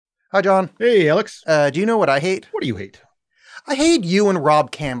Hi, John. Hey, Alex. Do you know what I hate? What do you hate? I hate you and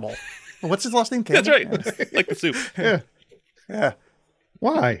Rob Campbell. What's his last name? Campbell? That's right. Like the soup. Yeah. Yeah.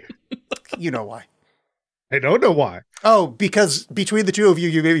 Why? You know why. I don't know why. Oh, because between the two of you,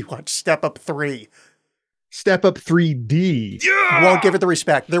 you maybe watch Step Up 3. Step Up 3D. You won't give it the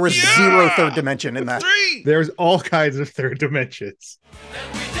respect. There was zero third dimension in that. There's all kinds of third dimensions.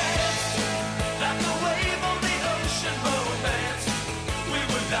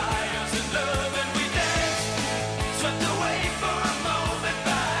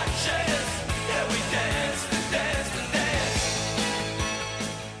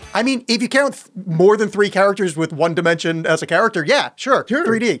 I mean, if you count more than 3 characters with 1 dimension as a character, yeah, sure.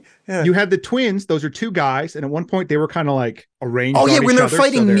 3D. Yeah. You had the twins. Those are 2 guys. And at one point, they were kind of like arranged Oh, yeah, on when each they're other,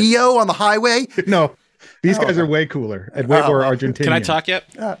 fighting so Neo on the highway. No, these guys are way cooler and way more Argentinian. Can I talk yet?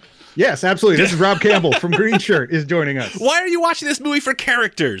 Yes, absolutely. This is Rob Campbell from Green Shirt is joining us. Why are you watching this movie for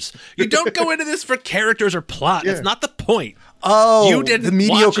characters? You don't go into this for characters or plot. Yeah. That's not the point. Oh, You didn't the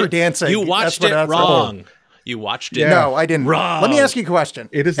mediocre watch it. dancing. You watched it wrong. You watched it. No, I didn't. Wrong. Let me ask you a question.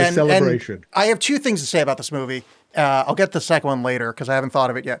 It is a celebration. And I have 2 things to say about this movie. I'll get the second one later because I haven't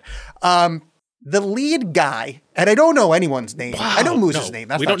thought of it yet. The lead guy, and I don't know anyone's name. Wow, I know Moose's no, name.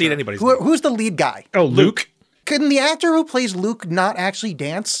 That's we not don't need true. anybody's name. Who's the lead guy? Oh, Luke. Couldn't the actor who plays Luke not actually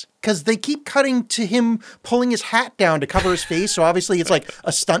dance? Because they keep cutting to him pulling his hat down to cover his face, so obviously it's like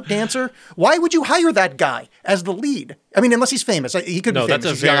a stunt dancer. Why would you hire that guy as the lead? I mean, unless he's famous. He could be famous.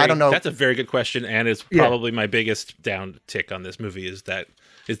 He's young, I don't know. That's a very good question, and it's probably my biggest down tick on this movie is that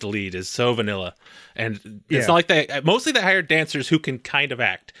the lead is so vanilla, and it's not like they mostly they hired dancers who can kind of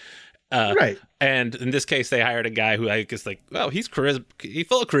act. Right. And in this case, they hired a guy who I guess he's full of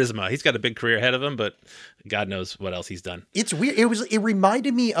charisma. He's got a big career ahead of him, but God knows what else he's done. It's weird. It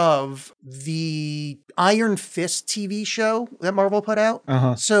reminded me of the Iron Fist TV show that Marvel put out.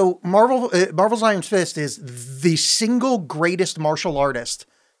 Uh-huh. So Marvel's Iron Fist is the single greatest martial artist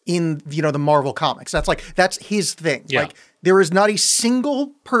in the Marvel comics. That's his thing. Yeah. Like there is not a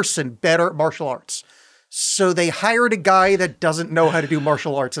single person better at martial arts. So they hired a guy that doesn't know how to do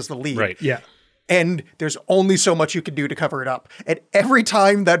martial arts as the lead. Right. Yeah. And there's only so much you can do to cover it up. And every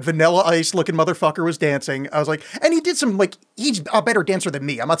time that Vanilla Ice looking motherfucker was dancing, I was like, and he did some, he's a better dancer than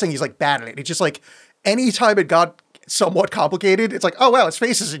me. I'm not saying he's bad at it. It's just anytime it got somewhat complicated, it's oh, wow, his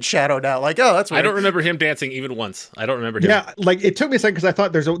face is in shadow now. Oh, that's weird. I don't remember him dancing even once. I don't remember him. Yeah. It took me a second because I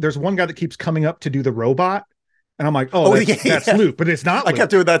thought there's one guy that keeps coming up to do the robot. And I'm like, that's Luke, but it's not Luke. I kept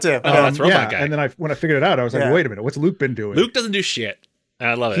doing that too. That's Robot Guy. And then when I figured it out, I was like, wait a minute, what's Luke been doing? Luke doesn't do shit. And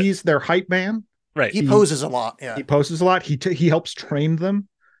I love it. He's their hype man. Right. He poses a lot. Yeah. He poses a lot. He helps train them,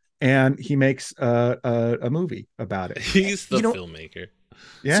 and he makes a movie about it. He's the filmmaker.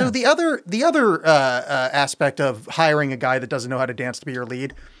 Yeah. So the other aspect of hiring a guy that doesn't know how to dance to be your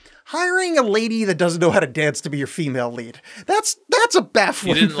lead, hiring a lady that doesn't know how to dance to be your female lead. That's a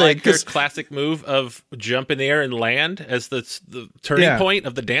baffling thing. You didn't thing, like her classic move of jump in the air and land as the turning point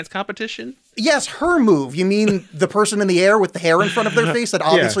of the dance competition? Yes, her move. You mean the person in the air with the hair in front of their face that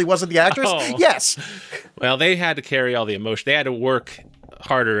obviously wasn't the actress? Oh. Yes. Well, they had to carry all the emotion. They had to work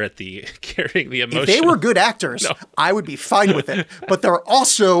harder at the carrying the emotion. If they were good actors, I would be fine with it. But they're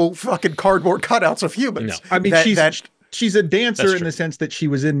also fucking cardboard cutouts of humans. No. I mean, she's a dancer in the sense that she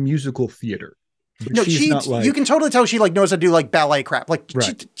was in musical theater. No, you can totally tell she knows how to do ballet crap.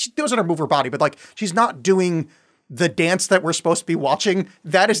 She knows how to move her body, but she's not doing the dance that we're supposed to be watching.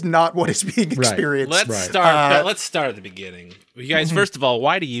 That is not what is being experienced. Let's start. Let's start at the beginning. You guys, first of all,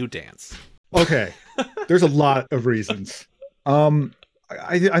 why do you dance? Okay, there's a lot of reasons.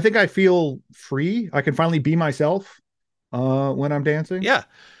 I think I feel free. I can finally be myself when I'm dancing. Yeah.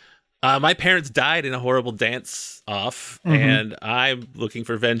 My parents died in a horrible dance off, and I'm looking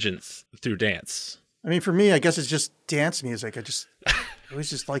for vengeance through dance. I mean, for me, I guess it's just dance music. I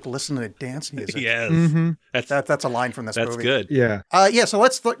always just like listening to dance music. Yes, that's a line from this movie. That's good. Yeah. So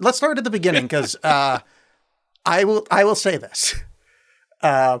let's start at the beginning because I will say this.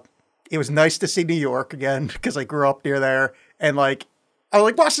 It was nice to see New York again because I grew up near there, and I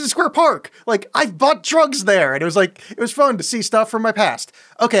was Washington Square Park. I bought drugs there, and it was fun to see stuff from my past.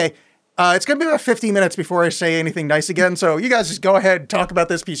 Okay. It's going to be about 15 minutes before I say anything nice again, so you guys just go ahead and talk about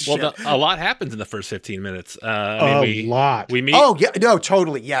this piece of shit. A lot happens in the first 15 minutes. A lot. We meet... Oh, yeah, no,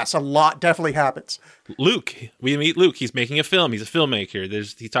 totally, yes. A lot definitely happens. Luke. We meet Luke. He's making a film. He's a filmmaker.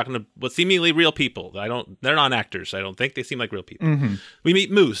 He's talking to what seemingly real people. They're not actors. I don't think they seem like real people. Mm-hmm. We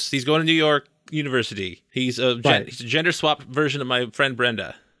meet Moose. He's going to New York University. He's a gender-swapped version of my friend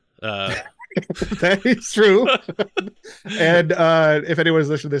Brenda. That is true. And if anyone's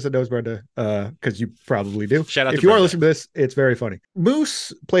listening to this and knows Brenda, because you probably do. Shout out if to you are Brenda. listening to this, it's very funny.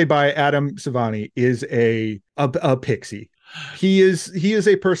 Moose, played by Adam Savani, is a pixie. He is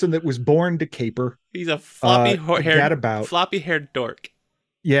a person that was born to caper. He's a floppy haired dork.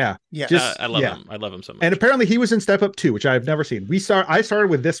 Yeah. I love him. I love him so much. And apparently he was in Step Up 2, which I've never seen. I started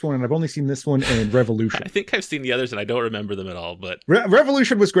with this one, and I've only seen this one and Revolution. I think I've seen the others, and I don't remember them at all. But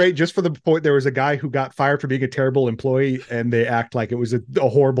Revolution was great, just for the point there was a guy who got fired for being a terrible employee, and they act like it was a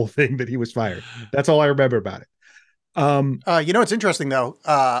horrible thing that he was fired. That's all I remember about it. You know what's interesting though?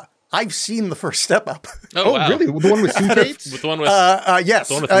 I've seen the first Step Up. Oh, wow. Really? The one with Sue Cates? With the one with yes,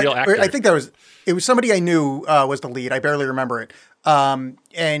 the one with the real actor. I think it was somebody I knew was the lead. I barely remember it.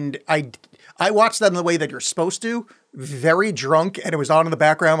 And I watched that in the way that you're supposed to, very drunk, and it was on in the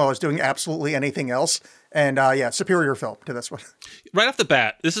background while I was doing absolutely anything else. And superior film to this one. Right off the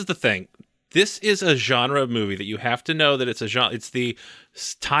bat, this is the thing. This is a genre movie that you have to know that it's a genre. It's the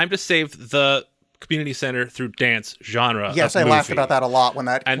time to save the community center through dance genre. Yes, I laughed about that a lot when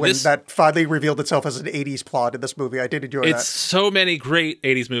that finally revealed itself as an 80s plot in this movie. I did enjoy that. It's so many great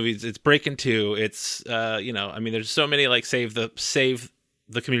 80s movies. It's Breakin' 2. It's there's so many like save the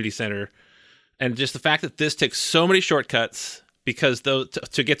community center, and just the fact that this takes so many shortcuts because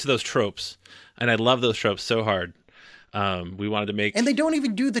to get to those tropes, and I love those tropes so hard. We wanted to make, and they don't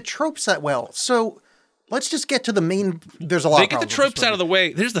even do the tropes that well. So let's just get to the main. There's a lot. They get the tropes out of the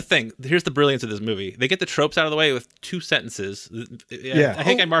way. Here's the thing. Here's the brilliance of this movie. They get the tropes out of the way with 2 sentences. Yeah, I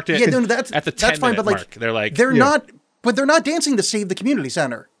think I marked it. At the 10-minute mark. They're they're not dancing to save the community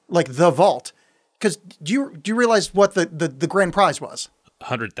center like the vault. Because do you realize what the grand prize was?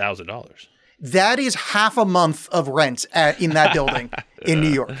 $100,000. That is half a month of rent in that building in New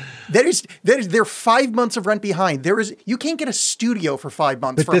York. They're 5 months of rent behind. You can't get a studio for 5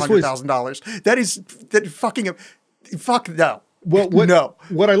 months for $100,000. Fuck no. Well, no.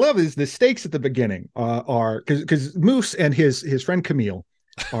 What I love is the stakes at the beginning are because Moose and his friend Camille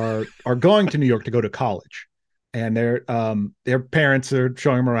are going to New York to go to college, and their parents are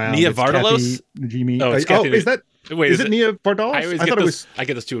showing them around. Nia Vardalos? Najimy. Oh, is that? Wait, is it Nia Vardalos? I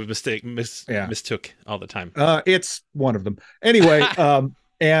get those two mistook all the time. It's one of them. Anyway,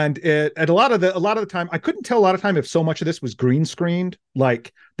 and a lot of the time, I couldn't tell a lot of time if so much of this was green screened,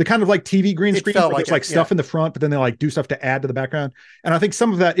 like the kind of like TV green screen, where there's like stuff in the front, but then they like do stuff to add to the background. And I think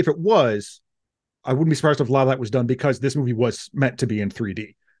some of that, if it was, I wouldn't be surprised if a lot of that was done because this movie was meant to be in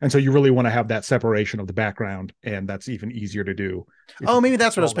 3D. And so you really want to have that separation of the background, and that's even easier to do. Oh, maybe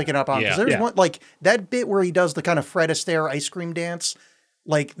that's what I was picking up on. Because there's one, like that bit where he does the kind of Fred Astaire ice cream dance.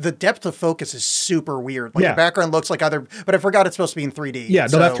 Like the depth of focus is super weird. Like the background looks like but I forgot it's supposed to be in 3D. Yeah,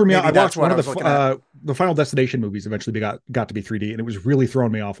 no, that threw me off. I watched one of the Final Destination movies eventually got to be 3D, and it was really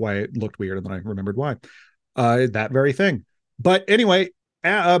throwing me off why it looked weird, and then I remembered why. That very thing. But anyway,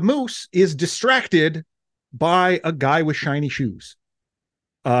 Moose is distracted by a guy with shiny shoes.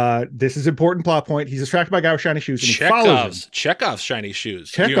 This is an important plot point. He's distracted by a guy with shiny shoes, and he follows him. Chekhov's shiny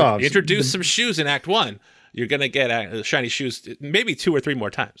shoes. Chekhov's. You introduce some shoes in Act 1. You're going to get shiny shoes maybe 2 or 3 more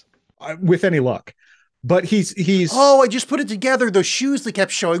times. With any luck. But he's... Oh, I just put it together. Those shoes they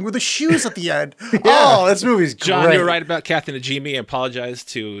kept showing were the shoes at the end. Oh, this movie's great. John, you're right about Kathy Najimy. I apologize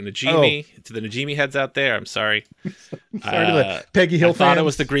to Najimy, to the Najimy heads out there. I'm sorry. Sorry to the Peggy Hill fans. I thought it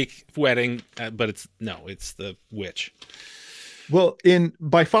was the Greek wedding, but it's the witch. Well,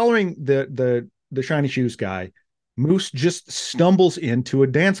 by following the shiny shoes guy, Moose just stumbles into a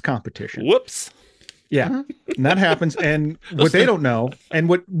dance competition. Whoops. Yeah, and that happens. And what they don't know, and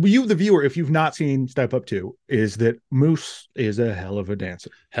what you, the viewer, if you've not seen Step Up 2, is that Moose is a hell of a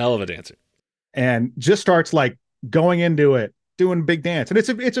dancer. And just starts like going into it, doing a big dance. And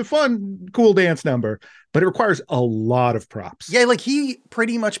it's a fun, cool dance number, but it requires a lot of props. Yeah, like he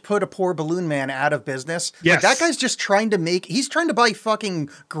pretty much put a poor balloon man out of business. Yes. Like that guy's just trying to buy fucking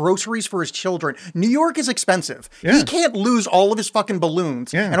groceries for his children. New York is expensive. Yeah. He can't lose all of his fucking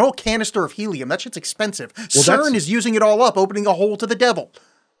balloons and a whole canister of helium. That shit's expensive. Well, CERN is using it all up, opening a hole to the devil.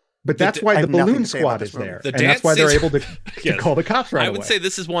 But that's why the balloon squad is there. And that's why they're able to call the cops right away. I would say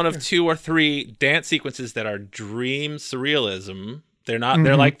this is one of 2 or 3 dance sequences that are dream surrealism. They're not.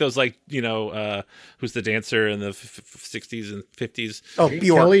 They're like those, like, who's the dancer in the 60s and 50s? Oh,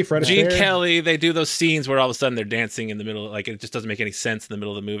 Gene Kelly. They do those scenes where all of a sudden they're dancing in the middle. Like it just doesn't make any sense in the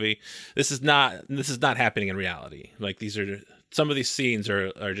middle of the movie. This is not happening in reality. Like some of these scenes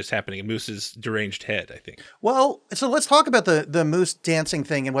are just happening in Moose's deranged head, I think. Well, so let's talk about the Moose dancing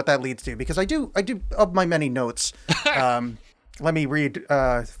thing and what that leads to, because I do of my many notes. Let me read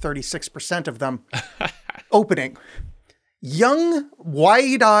 36% of them. Opening. young,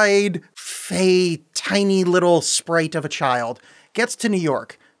 wide-eyed, fey, tiny little sprite of a child gets to New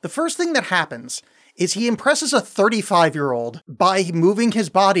York. The first thing that happens is he impresses a 35-year-old by moving his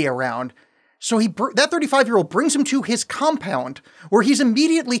body around. So that 35-year-old brings him to his compound, where he's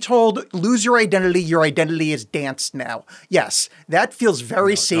immediately told, lose your identity is dance now. Yes, that feels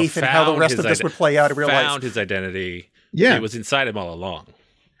very safe in how the rest of this would play out in real life. Found his identity. Yeah. It was inside him all along.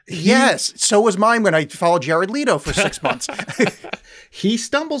 Yes, so was mine when I followed Jared Leto for 6 months. He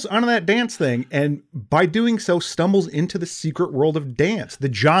stumbles onto that dance thing, and by doing so, stumbles into the secret world of dance, the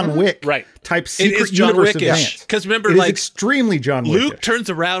John Wick type secret universe of dance. Because remember, it is extremely John Wick. Luke turns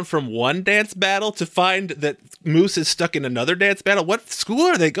around from one dance battle to find that Moose is stuck in another dance battle. What school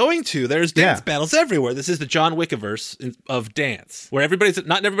are they going to? There's dance battles everywhere. This is the John Wick-averse of dance, where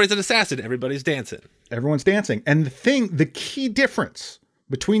not everybody's an assassin, everybody's dancing. Everyone's dancing. And the key difference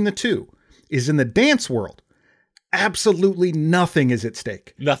between the two is in the dance world, absolutely nothing is at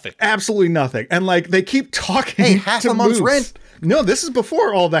stake. Nothing. Absolutely nothing. And like they keep talking. Hey, half a month's rent. No, this is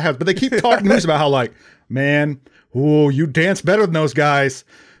before all that happens, but they keep talking to Moose about how like, man, you dance better than those guys.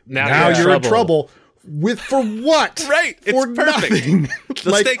 Now you're in trouble. For what? Right. It's for perfect. Nothing.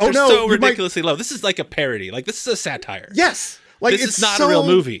 The stakes are so ridiculously low. This is like a parody. Like this is a satire. Yes. Like this is not a real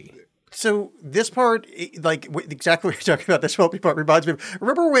movie. So this part, like exactly what you're talking about, this whole part reminds me of,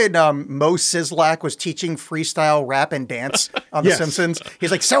 remember when Mo Sizlak was teaching freestyle rap and dance on The Simpsons?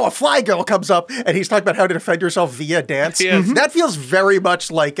 He's like, so a fly girl comes up and he's talking about how to defend yourself via dance. Yes. Mm-hmm. That feels very much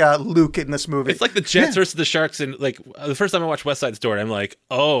like Luke in this movie. It's like the Jets versus the Sharks. And like the first time I watched West Side Story, I'm like,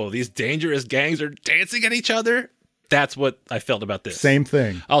 oh, these dangerous gangs are dancing at each other. That's what I felt about this. Same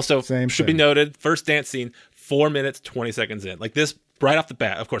thing. Also, should be noted, first dance scene, 4 minutes, 20 seconds in. Like this, right off the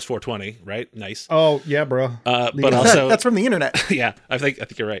bat, of course, 420, right? Nice. Oh, yeah, bro. But also... That's from the internet. Yeah, I think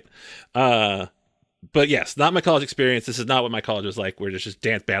you're right. But yes, not my college experience. This is not what my college was like, where there's just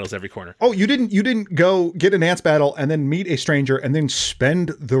dance battles every corner. Oh, you didn't go get a dance battle and then meet a stranger and then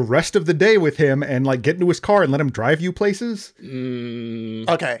spend the rest of the day with him and like get into his car and let him drive you places?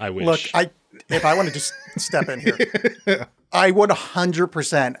 Okay. I wish. Look, if I want to just step in here, I would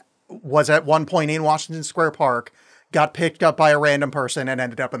 100% was at one point in Washington Square Park, got picked up by a random person and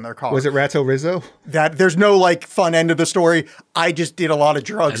ended up in their car. Was it Ratto Rizzo? There's no like fun end of the story. I just did a lot of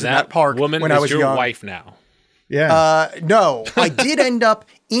drugs in that park when I was young. Woman is your wife now. Yeah. No, I did end up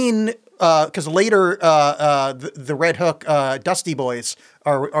in, because later the Red Hook Dusty Boys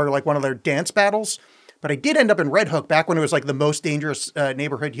are like one of their dance battles. But I did end up in Red Hook back when it was like the most dangerous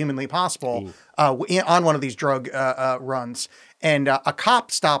neighborhood humanly possible on one of these drug runs. And a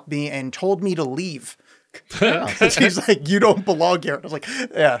cop stopped me and told me to leave. He's like, you don't belong here. I was like,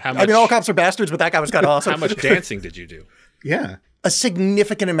 yeah. I mean, all cops are bastards, but that guy was kind of awesome. How much dancing did you do? Yeah. A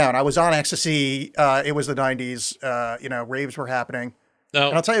significant amount. I was on ecstasy. It was the 90s. Raves were happening. Oh.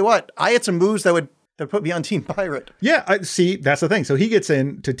 And I'll tell you what, I had some moves that would put me on Team Pirate. Yeah, see, that's the thing. So he gets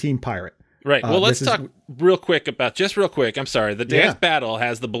into Team Pirate. Right. Well, let's talk real quick. I'm sorry. The dance battle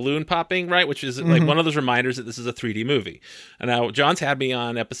has the balloon popping, right? Which is like one of those reminders that this is a 3D movie. And now John's had me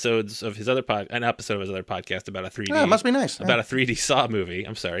on episodes of his other podcast about a 3D. Oh, it must be nice. About a 3D Saw movie.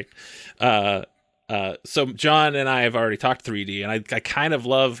 I'm sorry. So John and I have already talked 3D, and I kind of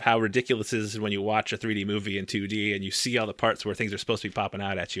love how ridiculous it is when you watch a 3D movie in 2D and you see all the parts where things are supposed to be popping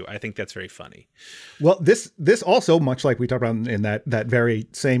out at you. I think that's very funny. Well, this also, much like we talked about in that very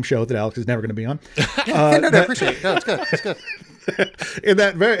same show that Alex is never going to be on. I appreciate it. No, it's good. It's good. in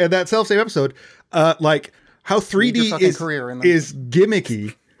that self-same episode, like how 3D is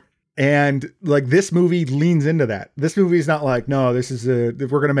gimmicky. And like this movie leans into that. This movie is not like, no, we're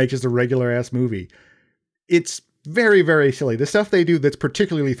going to make just a regular ass movie. It's very, very silly. The stuff they do that's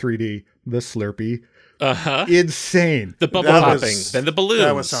particularly 3D, the Slurpee, insane. The bubble popping, then the balloons.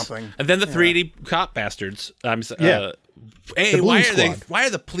 That was something. And then the 3D cop bastards. Hey, why are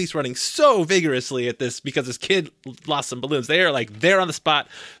the police running so vigorously at this? Because this kid lost some balloons. They are like, they're on the spot.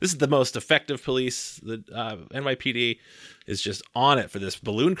 This is the most effective police. The NYPD is just on it for this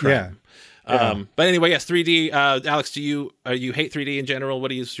balloon crime. Yeah. But anyway, yes, 3D. Alex, do you hate 3D in general?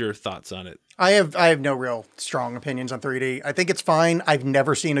 What are your thoughts on it? I have no real strong opinions on 3D. I think it's fine. I've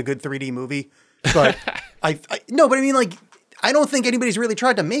never seen a good 3D movie, but I mean, like, I don't think anybody's really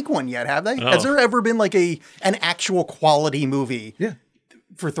tried to make one yet, have they? Oh. Has there ever been like an actual quality movie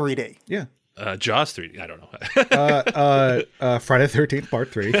for 3D? Yeah. Jaws 3D. I don't know. Friday the 13th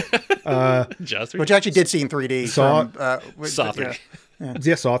Part 3. Jaws 3D. Which I actually did see in 3D. Saw 3D.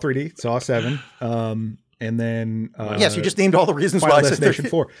 Yeah, Saw 3D. Saw 7. and then yes, you just named all the reasons Final why. Destination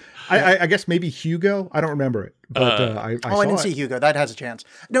 4. I guess maybe Hugo. I don't remember it, but I didn't see Hugo. That has a chance.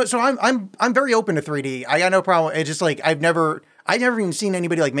 No, so I'm very open to 3D. I got no problem. It's just like I've never even seen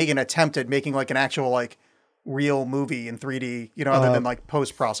anybody like make an attempt at making like an actual like real movie in 3D, other than like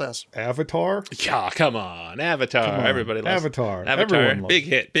post process. Avatar. Yeah, come on, Avatar. Everybody loves Avatar. Avatar. Big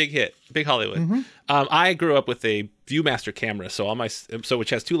hit, big Hollywood. Mm-hmm. I grew up with a ViewMaster camera, so which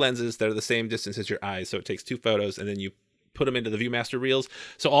has two lenses that are the same distance as your eyes. So it takes two photos, and then you put them into the ViewMaster reels.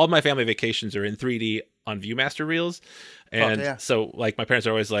 So all of my family vacations are in 3D on ViewMaster reels. And so like my parents are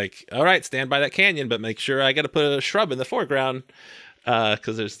always like, all right, stand by that canyon, but make sure I got to put a shrub in the foreground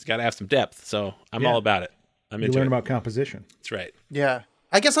because there's got to have some depth. So I'm all about it. You learn about composition. That's right. Yeah.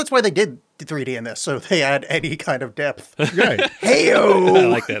 I guess that's why they did 3D in this, so they add any kind of depth. Right. Hey-o! I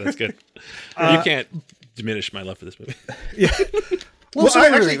like that. That's good. You can't diminish my love for this movie. Yeah. Well, so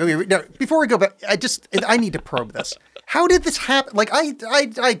wait, no, before we go back, I need to probe this. How did this happen? Like, I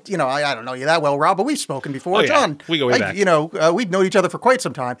don't know you that well, Rob, but we've spoken before. Oh, yeah. John, we go way back. We've known each other for quite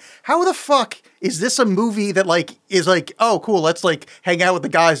some time. How the fuck is this a movie that like is like, oh, cool, let's like hang out with the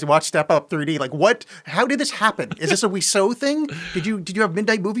guys and watch Step Up 3D? Like, what? How did this happen? Is this a We So thing? Did you have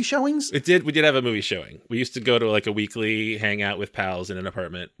midnight movie showings? We did have a movie showing. We used to go to like a weekly hangout with pals in an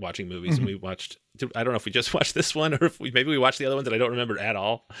apartment watching movies, and we watched. I don't know if we just watched this one or if maybe we watched the other ones that I don't remember at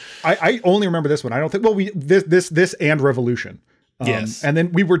all. I only remember this one. I don't think. Well, this and Revolution. Yes. And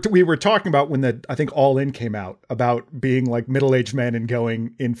then we were talking about when I think All In came out about being like middle-aged men and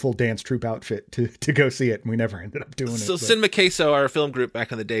going in full dance troupe outfit to go see it, and we never ended up doing it. So Cinema Queso, our film group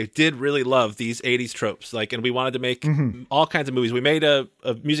back in the day, did really love these 80s tropes, and we wanted to make all kinds of movies. We made a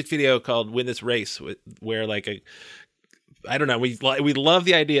music video called "Win This Race," where I don't know. We love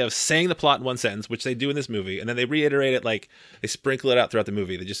the idea of saying the plot in one sentence, which they do in this movie, and then they reiterate it, like they sprinkle it out throughout the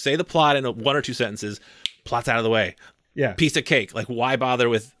movie. They just say the plot in one or two sentences, plot's out of the way. Yeah. Piece of cake. Like, why bother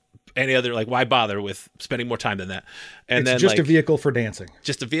with any other? Like, why bother with spending more time than that? And it's then just a vehicle for dancing.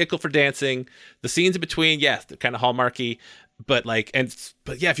 Just a vehicle for dancing. The scenes in between, they're kind of Hallmarky. But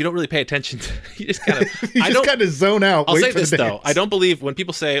if you don't really pay attention, you just kind of kind of zone out. I'll say this though, I don't believe when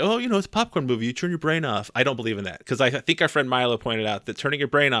people say, "Oh, it's a popcorn movie, you turn your brain off." I don't believe in that because I think our friend Milo pointed out that turning your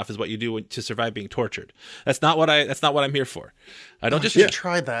brain off is what you do to survive being tortured. That's not what I'm here for. I don't just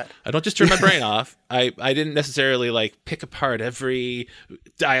tried that. I don't just turn my brain off. I didn't necessarily like pick apart every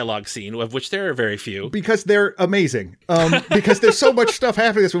dialogue scene, of which there are very few, because they're amazing. Because there's so much stuff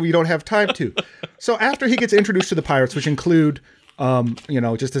happening this movie you don't have time to. So after he gets introduced to the pirates, which include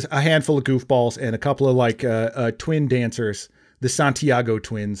just a handful of goofballs and a couple of twin dancers, the Santiago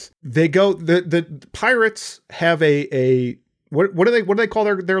twins. They go. The pirates have a what do they call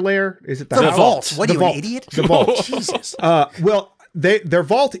their lair? Is it the vault? What are you, an idiot? The vault. Jesus. Well, their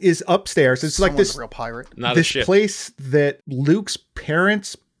vault is upstairs. It's like this real pirate. Not this place that Luke's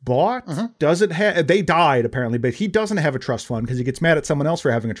parents bought. Doesn't have. They died apparently, but he doesn't have a trust fund because he gets mad at someone else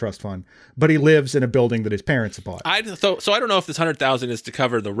for having a trust fund. But he lives in a building that his parents bought. So I don't know if this 100,000 is to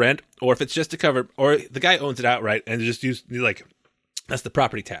cover the rent or if it's just to cover, or the guy owns it outright and just that's the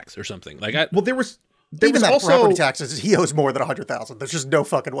property tax or something. Even that also property taxes, he owes more than 100,000. There's just no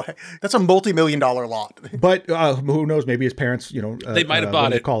fucking way. That's a multi-million-dollar lot. But who knows? Maybe his parents, they might have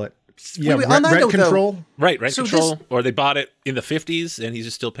bought it. Call it. Yeah, rent control. Rent control. Or they bought it in the 50s and he's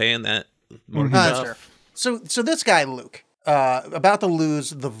just still paying that mortgage off. So this guy, Luke, about to lose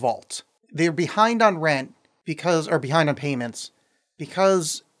the vault. They're behind on rent behind on payments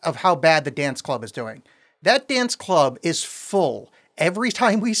because of how bad the dance club is doing. That dance club is full every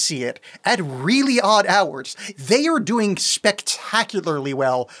time we see it at really odd hours. They are doing spectacularly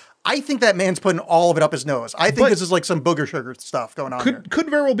well. I think that man's putting all of it up his nose. I think this is like some booger sugar stuff going on here. Could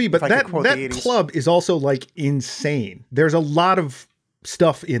very well be, but that club is also like insane. There's a lot of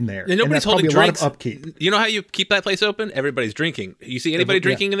stuff in there. And nobody's holding drinks. A lot of upkeep. You know how you keep that place open? Everybody's drinking. You see anybody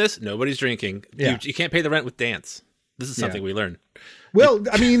drinking in this? Nobody's drinking. Yeah. You can't pay the rent with dance. This is something we learned. Well,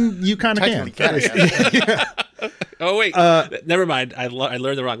 I mean, you kind of can. Oh, wait. Never mind. I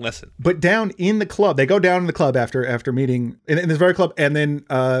learned the wrong lesson. But down in the club, they go down in the club after meeting in this very club. And then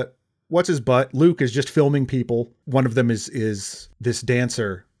what's his butt? Luke is just filming people. One of them is this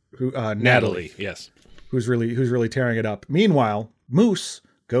dancer, who Natalie. Yes. Who's really tearing it up. Meanwhile, Moose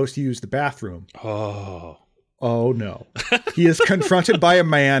goes to use the bathroom. Oh no. He is confronted by a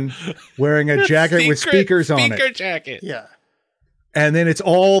man wearing a jacket with speakers on it. Speaker jacket. Yeah. And then it's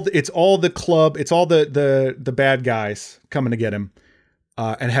all the club, it's all the bad guys coming to get him,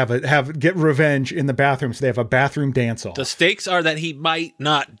 and get revenge in the bathroom. So they have a bathroom dance off. The stakes are that he might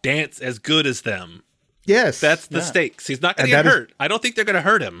not dance as good as them. Yes. That's the stakes. He's not going to get hurt. I don't think they're going to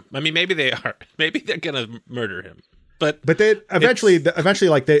hurt him. I mean, maybe they are. Maybe they're going to murder him. But they eventually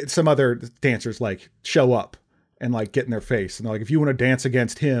like some other dancers like show up and like get in their face. And they're like, if you want to dance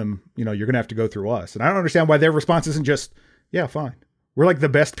against him, you know, you're going to have to go through us. And I don't understand why their response isn't just, yeah, fine. We're like the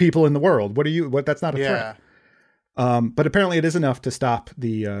best people in the world. That's not a threat. But apparently it is enough to stop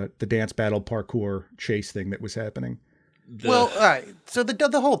the dance battle parkour chase thing that was happening. Well, all right. So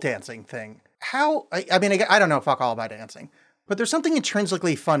the whole dancing thing, I mean, I don't know fuck all about dancing, but there's something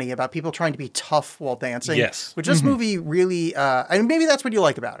intrinsically funny about people trying to be tough while dancing. Yes. Which this movie really, and maybe that's what you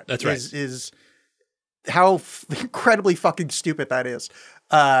like about it. That's right. Is how incredibly fucking stupid that is.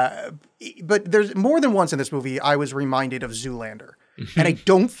 But there's more than once in this movie, I was reminded of Zoolander. And I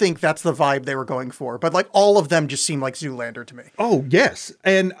don't think that's the vibe they were going for, but like all of them just seem like Zoolander to me. Oh yes,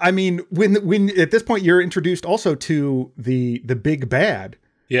 and I mean when at this point you're introduced also to the big bad.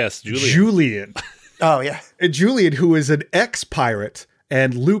 Yes, Julian. Oh yeah, and Julian, who is an ex-pirate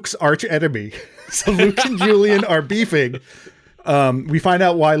and Luke's arch enemy. So Luke and Julian are beefing. We find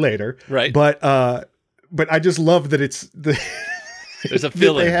out why later, right? But I just love that there's a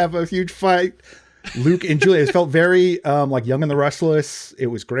villain. They have a huge fight. Luke and Julian. It felt very like Young and the Restless. It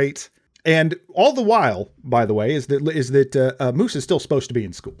was great. And all the while, by the way, is that Moose is still supposed to be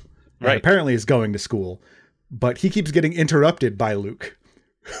in school. Right. Apparently is going to school, but he keeps getting interrupted by Luke.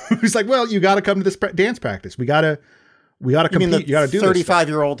 Who's like, well, you got to come to this dance practice. We got to compete. You got to do this.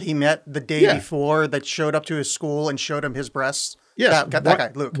 35-year-old he met the day before that showed up to his school and showed him his breasts. Yes. That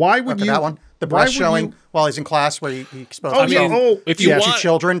guy, Luke. Why would you? That one? The breast showing while he's in class where he exposed himself if you want to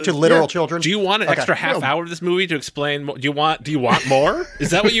children, to literal children. Do you want an extra half hour of this movie to explain? Do you want more?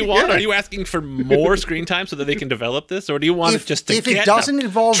 Is that what you want? Are you asking for more screen time so that they can develop this, or do you want it just to it doesn't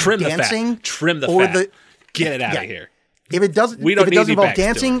involve dancing, trim the fat, get it out of here? If it doesn't involve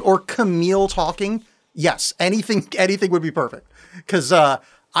dancing or Camille talking, yes, anything would be perfect. Because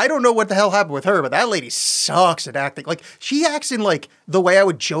I don't know what the hell happened with her, but that lady sucks at acting. Like, she acts in, like, the way I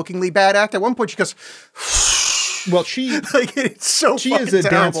would jokingly bad act. At one point, she goes, well, she like, it's so she is a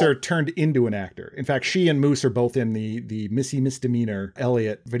terrible dancer turned into an actor. In fact, she and Moose are both in the Missy Misdemeanor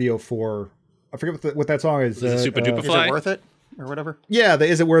Elliott video for, I forget what that song is. Super Duper Fly? Is It Worth It? Or whatever. Yeah,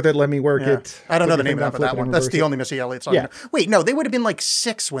 Is It Worth It? Let Me Work It. I don't know the name of that one. That's the only Missy Elliott song. Yeah. Wait, no, they would have been like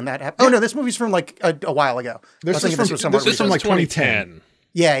 6 when that happened. Oh, no, this movie's from like a while ago. This is from like 2010.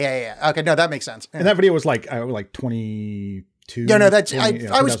 Yeah. Okay, no, that makes sense. Yeah. And that video was like 22. Yeah, no, that's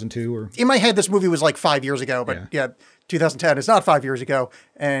 2002 or in my head. This movie was like 5 years ago, but yeah 2010 is not 5 years ago,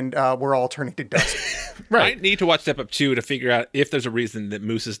 and we're all turning to dust. Right. I need to watch Step Up 2 to figure out if there's a reason that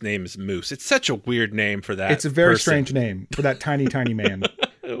Moose's name is Moose. It's such a weird name for that. It's a very strange name for that tiny man.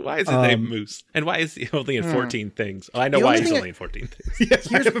 Why is his name Moose? And why is he only in 14 things? Oh, I know why he's only in 14 things. Yes,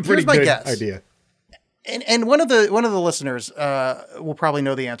 I have a pretty good idea. And one of the listeners will probably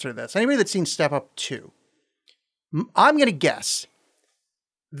know the answer to this. Anybody that's seen Step Up 2, I'm going to guess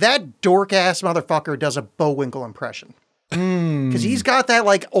that dork-ass motherfucker does a Bullwinkle impression. Because he's got that,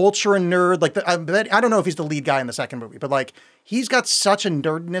 like, ultra nerd, like, I don't know if he's the lead guy in the second movie, but, like, he's got such a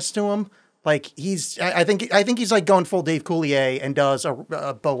nerdness to him. Like, I think he's, like, going full Dave Coulier and does a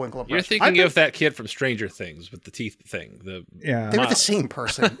Bullwinkle impression. You're thinking of that kid from Stranger Things with the teeth thing. They were the same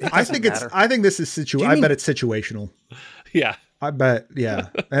person. I think this is I bet it's situational. Yeah. I bet, yeah.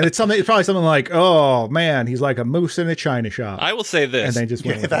 And it's probably something like, oh man, he's like a moose in a china shop. I will say this. And they just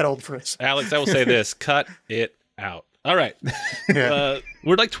went that old phrase. Then I will say this. Cut it out. All right.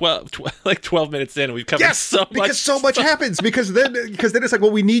 We're like 12 minutes in and we've covered so much. Because so much happens. Because then it's like,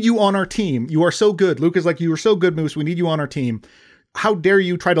 well, we need you on our team. You are so good. Luke is like, you are so good, Moose. We need you on our team. How dare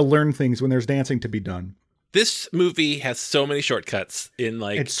you try to learn things when there's dancing to be done? This movie has so many shortcuts in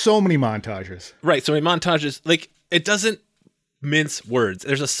like... It's so many montages. Right. So many montages. Like, it doesn't mince words.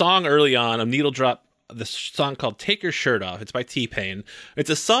 There's a song early on, a needle drop, the song called Take Your Shirt Off. It's by T-Pain.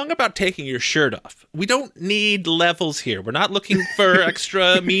 It's a song about taking your shirt off. We don't need levels here. We're not looking for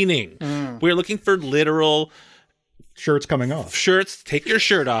extra meaning. We're looking for literal shirts coming off. Shirts, take your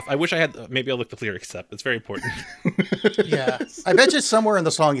shirt off. I wish I had, maybe I'll look the lyrics up. It's very important. Yeah. I bet you somewhere in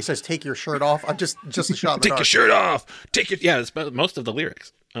the song he says, take your shirt off. I'm just a shot in the dark. Take your shirt off. It's most of the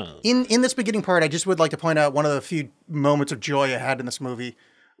lyrics. In this beginning part, I just would like to point out one of the few moments of joy I had in this movie.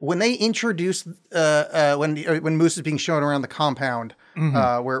 When they introduced, when Moose is being shown around the compound,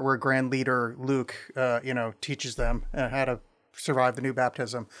 where Grand Leader Luke, teaches them how to survive the new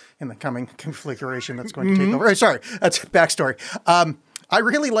baptism in the coming configuration that's going to take over. Sorry, that's backstory. I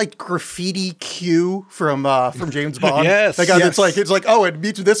really liked Graffiti Q from James Bond. Yes. That guy that's like, it's like, oh, it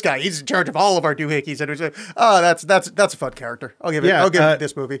meets with this guy. He's in charge of all of our doohickeys. And it was like, oh, that's a fun character. I'll give it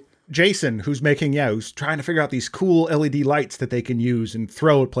this movie. Jason, who's trying to figure out these cool LED lights that they can use and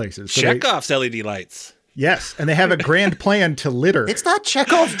throw at places. So Chekhov's LED lights. Yes, and they have a grand plan to litter. It's not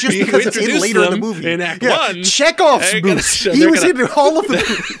Chekhov's just because it's in later in the movie. In Act 1. Chekhov's moves. He was in all of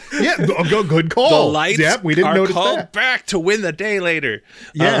the Yeah, good call. The lights we didn't are notice called that. back to win the day later.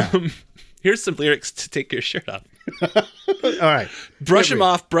 Yeah. Here's some lyrics to take your shirt off. All right. Brush him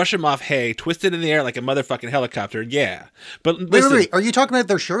off, hey, twist it in the air like a motherfucking helicopter. Yeah. But listen, wait. Are you talking about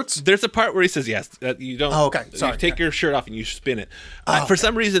their shirts? there's a part where he says, yes, you don't. Oh, okay. Sorry. You take your shirt off and you spin it. For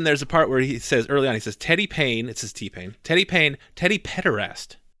some reason, there's a part where he says, early on, he says, Teddy Payne, it says T-Pain, Teddy Payne, Teddy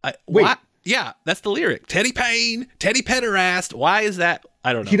Pederast. Wait. What? Yeah, that's the lyric. Teddy Payne, Teddy Pederast. Why is that?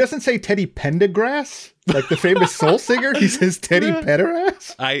 I don't know. He doesn't say Teddy Pendergrass, like the famous soul singer. He says Teddy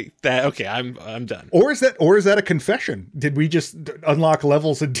Pederast. Okay, I'm done. Or is that a confession? Did we just unlock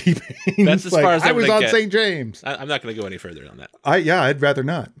levels in T-Pain? That's as far as I was on get. St. James. I'm not going to go any further on that. I'd rather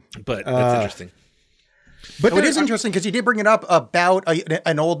not. But that's interesting. But it is interesting because you did bring it up about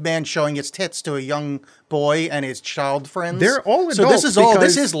an old man showing his tits to a young boy and his child friends. They're all adults. So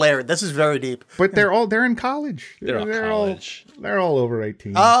this is layered. This is very deep. But they're in college. They're all college. They're all over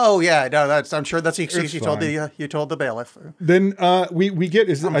 18. Oh yeah, no, I'm sure that's the excuse you told the bailiff. Then we get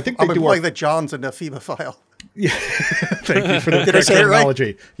I think they do like the John's and the Phoebophile. Yeah. Thank you for the Did I say it right?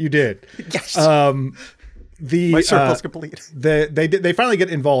 terminology. You did. Yes. My circle's complete. They finally get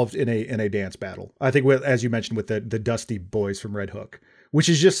involved in a dance battle. I think as you mentioned with the Dusty Boys from Red Hook, which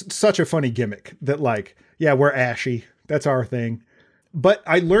is just such a funny gimmick that we're ashy. That's our thing. But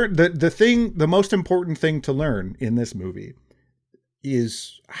I learned the most important thing to learn in this movie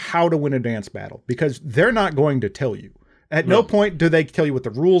is how to win a dance battle, because they're not going to tell you. At no point do they tell you what the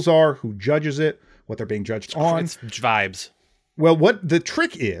rules are, who judges it, what they're being judged on. It's vibes. Well, what the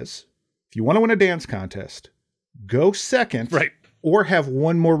trick is, if you want to win a dance contest, go second, right, or have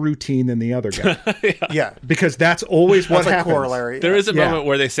one more routine than the other guy. Yeah, because that's always what happens. Corollary. There is a moment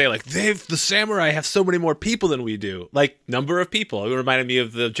where they say the samurai have so many more people than we do, like number of people. It reminded me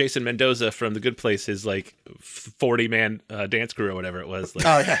of the Jason Mendoza from The Good Place, his 40-man dance crew or whatever it was.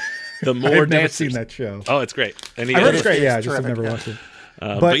 Oh yeah, the more I've never seen that show. Oh, it's great. And I heard it's great. Yeah, I just have never watched it.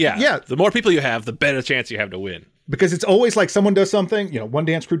 But the more people you have, the better chance you have to win. Because it's always like someone does something, one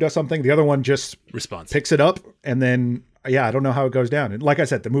dance crew does something, the other one just picks it up, and then, I don't know how it goes down. And like I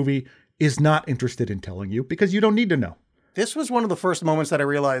said, the movie is not interested in telling you because you don't need to know. This was one of the first moments that I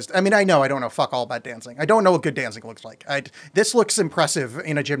realized, I don't know fuck all about dancing. I don't know what good dancing looks like. This looks impressive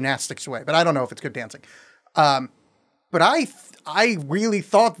in a gymnastics way, but I don't know if it's good dancing. But I really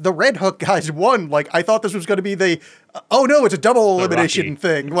thought the Red Hook guys won. I thought this was going to be it's a double elimination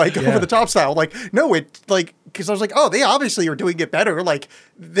thing, over the top style. Because I was like, oh, they obviously are doing it better.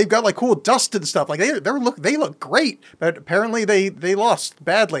 They've got cool dust and stuff. They look great, but apparently they lost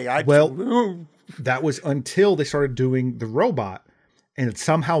badly. That was until they started doing the robot and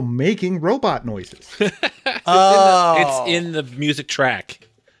somehow making robot noises. It's in the music track.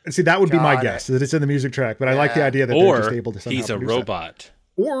 See, that would be my guess, that it's in the music track, but I like the idea that they're just able to somehow he's a robot. That.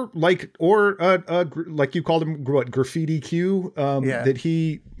 Or like you called him, Graffiti Q, that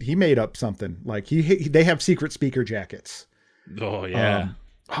he made up something. They have secret speaker jackets. Oh, yeah.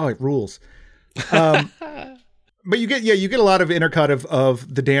 It rules. But you get a lot of intercut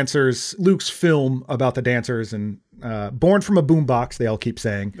of the dancers, Luke's film about the dancers, and Born from a Boombox, they all keep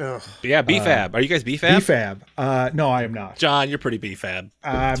saying. Ugh. Yeah, BFAB. Are you guys BFAB? BFAB. No, I am not. John, you're pretty BFAB.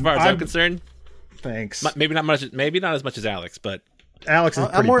 As far as I'm concerned. Thanks. Maybe not much. Maybe not as much as Alex, but Alex is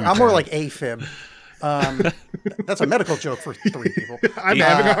I'm more like AFib. That's a medical joke for 3 people. I'm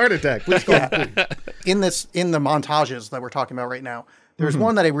having a heart attack. Please go. In the montages that we're talking about right now, there's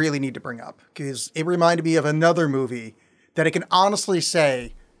one that I really need to bring up because it reminded me of another movie that I can honestly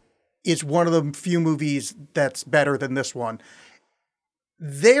say is one of the few movies that's better than this one.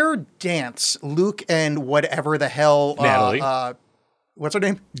 Their dance, Luke and whatever the hell, Natalie. What's her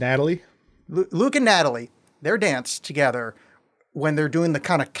name? Natalie. Luke and Natalie, their dance together when they're doing the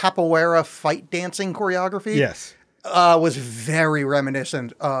kind of capoeira fight dancing choreography. Yes. Was very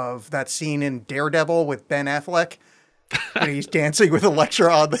reminiscent of that scene in Daredevil with Ben Affleck. When he's dancing with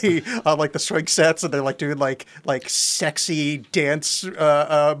Elektra on the swing sets, and they're doing sexy dance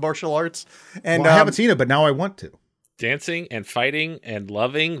martial arts. And I haven't seen it, but now I want to. Dancing and fighting and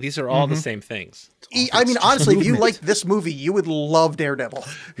loving, these are all the same things. Honestly, if you like this movie, you would love Daredevil.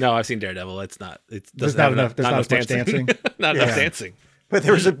 No, I've seen Daredevil. There's not enough dancing. Not enough dancing. But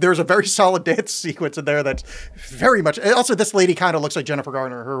there's a very solid dance sequence in there that's very much. Also, this lady kind of looks like Jennifer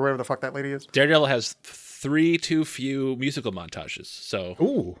Garner or whatever the fuck that lady is. Daredevil has 3 too few musical montages. So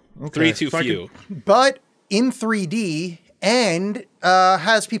ooh, okay. 3 too few. But in 3D and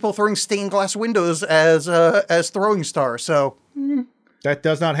has people throwing stained glass windows as throwing stars. So that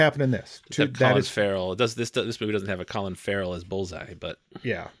does not happen in this. Colin Farrell. This movie doesn't have a Colin Farrell as Bullseye, but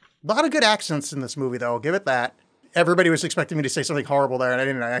yeah. A lot of good accents in this movie, though. I'll give it that. Everybody was expecting me to say something horrible there, and I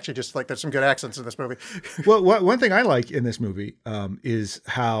didn't. I actually just there's some good accents in this movie. Well, one thing I like in this movie is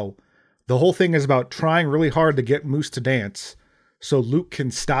how the whole thing is about trying really hard to get Moose to dance so Luke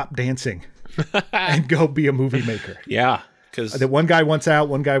can stop dancing and go be a movie maker. Yeah, because that one guy wants out,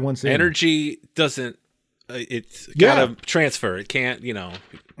 one guy wants in. Energy doesn't. It's gotta transfer. It can't,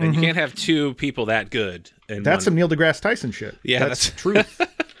 and you can't have 2 people that good. That's some Neil deGrasse Tyson shit. Yeah, that's truth.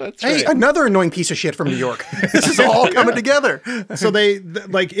 That's hey, right. Another annoying piece of shit from New York. This is all coming together. So they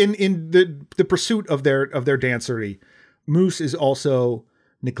like in the pursuit of their dancery, Moose is also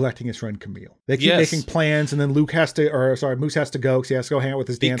neglecting his friend Camille. They keep making plans, and then Moose has to go because he has to go hang out with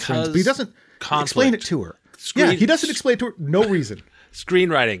his dance friends. But he doesn't explain it to her. He doesn't explain it to her. No reason.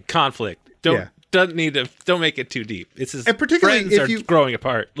 Screenwriting conflict. Don't make it too deep. It's his and particularly friends are growing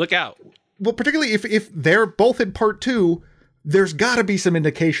apart. Look out. Well, particularly if they're both in part 2. There's got to be some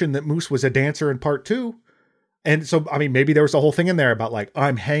indication that Moose was a dancer in part 2. And so, I mean, maybe there was a whole thing in there about like,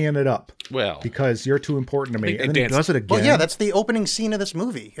 I'm hanging it up. Well, because you're too important to me. And then he does it again. Well, yeah, that's the opening scene of this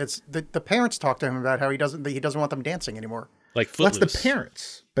movie. It's the parents talk to him about how he doesn't want them dancing anymore. Like Footloose. That's the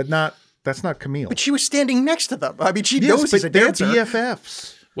parents, but that's not Camille. But she was standing next to them. I mean, she knows he's a dancer. They're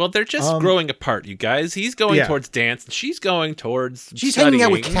BFFs. Well, they're just growing apart, you guys. He's going towards dance, and she's going towar's She's studying. hanging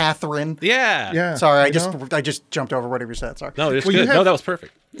out with Catherine. Yeah. Sorry, I just jumped over whatever you said. Sorry. No, it's good. No, that was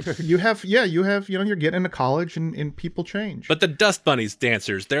perfect. You have, you're getting into college and people change. But the Dust Bunnies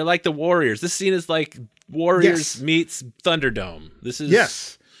dancers, they're like the Warriors. This scene is like Warriors meets Thunderdome. This is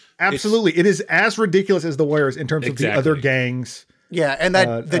yes, absolutely. It is as ridiculous as the Warriors in terms of the other gangs. Yeah, and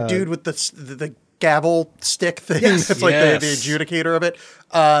that the dude with the gavel stick thing. That's like the adjudicator of it.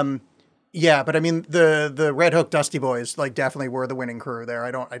 Yeah, but I mean the Red Hook Dusty Boys like definitely were the winning crew there.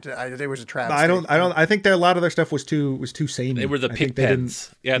 It was a travesty. I think that a lot of their stuff was too samey. They were the pig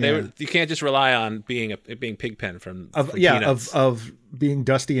pens. Yeah, they were. You can't just rely on being Pigpen from Peanuts. of being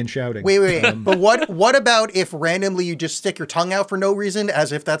dusty and shouting. Wait. But what about if randomly you just stick your tongue out for no reason,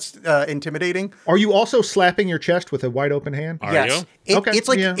 as if that's intimidating? Are you also slapping your chest with a wide open hand? Yes. Okay.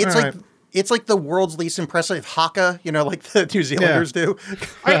 It's like the world's least impressive haka, like the New Zealanders do.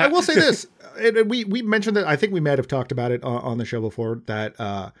 I will say this. We mentioned that. I think we might have talked about it on the show before. That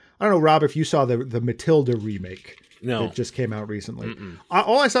I don't know, Rob, if you saw the Matilda remake. No. That just came out recently.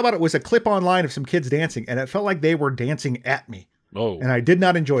 All I saw about it was a clip online of some kids dancing, and it felt like they were dancing at me. Oh. And I did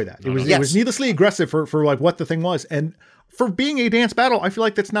not enjoy that. It was needlessly aggressive for like what the thing was. And for being a dance battle, I feel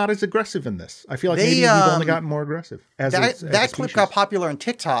like that's not as aggressive in this. I feel like maybe we've only gotten more aggressive. That clip got popular on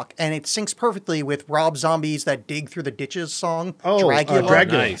TikTok, and it syncs perfectly with Rob Zombie's "That Dig Through the Ditches" song, Dragula.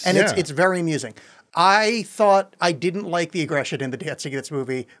 Nice. And it's very amusing. I thought I didn't like the aggression in the dancing in this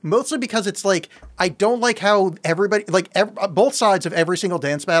movie, mostly because it's like, I don't like how everybody, both sides of every single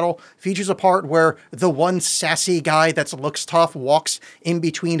dance battle features a part where the one sassy guy that looks tough walks in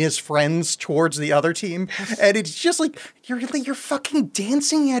between his friends towards the other team. And it's just like, you're fucking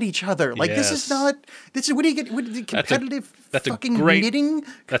dancing at each other. Like, this is what do you get, competitive fucking knitting?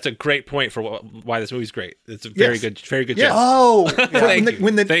 That's a great point for why this movie's great. It's a very good job. Oh,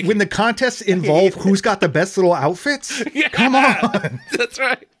 when the contests involve who's got the best little outfits? Yeah, come on. That's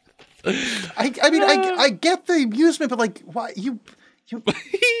right. I get the amusement, but like, why you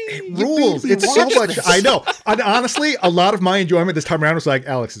rules. It's so much. I know. And honestly, a lot of my enjoyment this time around was like,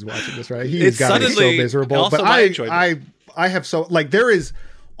 Alex is watching this, right? He's got to be so miserable. But I have so like there is.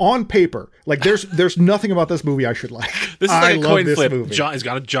 On paper, like there's nothing about this movie I should like. This is like a coin flip. Movie. John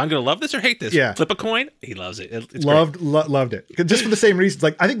gonna love this or hate this? Yeah. Flip a coin. He loves it. It's loved it just for the same reasons.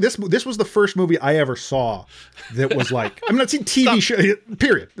 Like I think this was the first movie I ever saw that was like I've not seen TV show.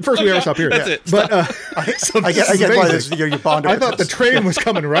 Period. The first movie I ever saw. Period. That's it. But I get why you bonded. I thought the train was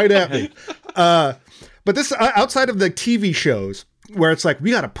coming right at me. But this outside of the TV shows where it's like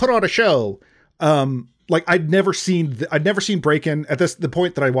we got to put on a show. Like I'd never seen Break-In at the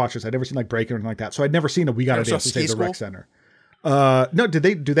point that I watched this. I'd never seen like Break-In or anything like that. So I'd never seen We Gotta Dance to Save the Rec Center. No, do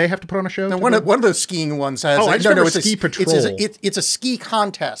they have to put on a show? No, one of those skiing ones has. It's Ski Patrol. It's a ski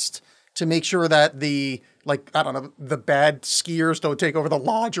contest to make sure that the bad skiers don't take over the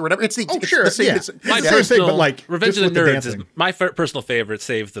lodge or whatever. It's the same. My personal thing, but like Revenge of the Nerds is my personal favorite.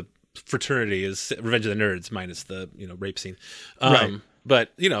 Save the Fraternity is Revenge of the Nerds minus the rape scene. Right.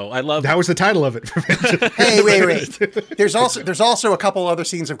 But I love that was the title of it. Hey, wait. There's also a couple other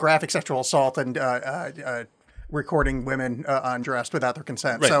scenes of graphic sexual assault and recording women undressed without their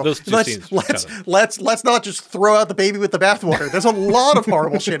consent. Right, so those two scenes let's not just throw out the baby with the bathwater. There's a lot of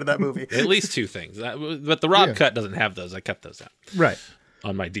horrible shit in that movie. at least 2 things. But the Rob cut doesn't have those. I cut those out. Right.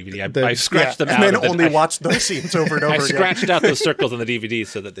 On my DVD, I scratched them out, and then only watched those scenes over and over again. I scratched out those circles on the DVD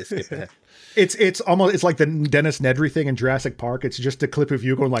so that they skip ahead. It's like the Dennis Nedry thing in Jurassic Park. It's just a clip of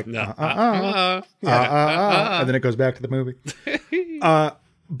you going like, and then it goes back to the movie.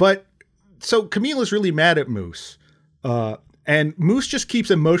 But so Camille is really mad at Moose, and Moose just keeps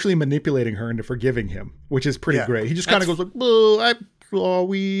emotionally manipulating her into forgiving him, which is pretty great. He just kind of goes like, "Boo,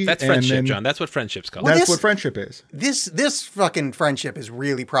 That's friendship, John. That's what friendship's called. That's what friendship is. This fucking friendship is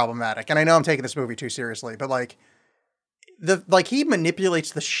really problematic, and I know I'm taking this movie too seriously, but like he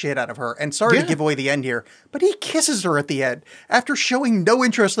manipulates the shit out of her. And sorry to give away the end here, but he kisses her at the end after showing no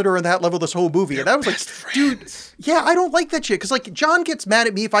interest in her on that level this whole movie. And I was like, dude, yeah, I don't like that shit. Because like John gets mad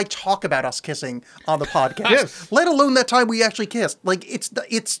at me if I talk about us kissing on the podcast, let alone that time we actually kissed. Like it's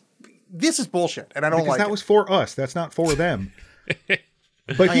this is bullshit, and I don't like it. That was for us. That's not for them.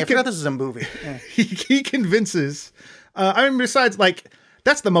 But I forgot this is a movie. Yeah. He convinces. Besides, like,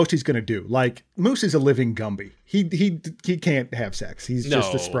 that's the most he's going to do. Like, Moose is a living Gumby. He can't have sex. He's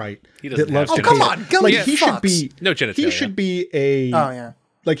just a sprite that loves to. Oh, come on, Gumby. Like, he should be no genitalia. He should be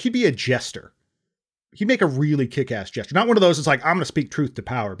like he'd be a jester. He'd make a really kick-ass jester. Not one of those that's like, I'm going to speak truth to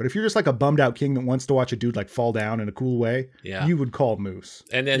power. But if you're just like a bummed out king that wants to watch a dude like fall down in a cool way, you would call Moose.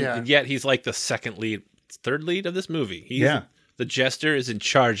 And then yet he's like the third lead of this movie. The jester is in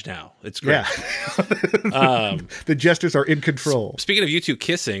charge now. It's great. Yeah. The jesters are in control. Speaking of you two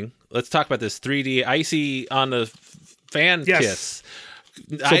kissing, let's talk about this 3D icy on the fan kiss.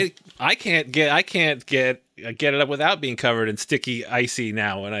 So, I can't get it up without being covered in sticky icy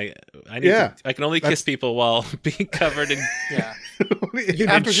now, and I can only kiss people while being covered in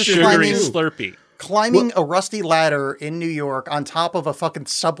after just sugary Slurpee. Climbing a rusty ladder in New York on top of a fucking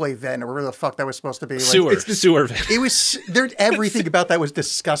subway vent, or whatever the fuck that was supposed to be. Like, sewer vent. It was everything about that was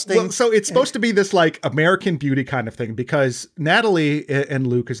disgusting. Well, so it's supposed to be this like American Beauty kind of thing, because Natalie and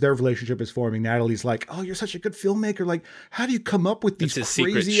Luke, as their relationship is forming, Natalie's like, "Oh, you're such a good filmmaker. Like, how do you come up with these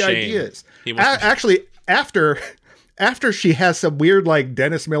crazy ideas?" Actually, after she has some weird like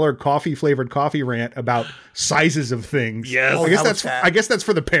Dennis Miller flavored coffee rant about sizes of things. Yes. I guess that's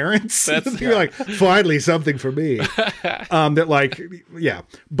for the parents. You're like, finally something for me.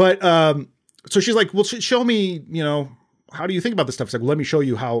 But so she's like, well, show me, how do you think about this stuff? It's like, well, let me show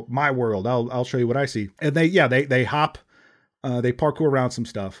you how my world, I'll show you what I see. And they hop, they parkour around some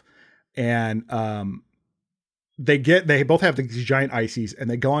stuff, and they both have these giant ices, and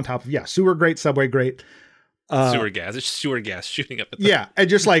they go on top of, sewer grate, subway grate. Sewer gas. There's sewer gas shooting up at them. Yeah, and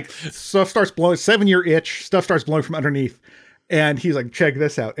just like stuff starts blowing, 7-year itch, stuff starts blowing from underneath. And he's like, check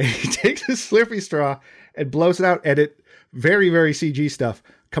this out. And he takes his Slurpee straw and blows it out, and it, very, very CG stuff,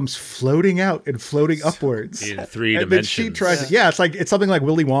 comes floating out and floating upwards. In 3 and dimensions. Then she tries it's something like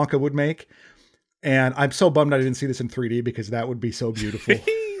Willy Wonka would make. And I'm so bummed I didn't see this in 3D, because that would be so beautiful.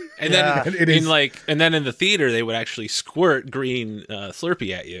 And then in the theater, they would actually squirt green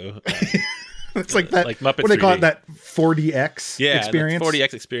Slurpee at you. It's like that. Like Muppet. What do they call it? That 4DX experience.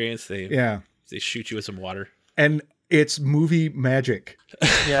 4DX experience. They shoot you with some water, and it's movie magic.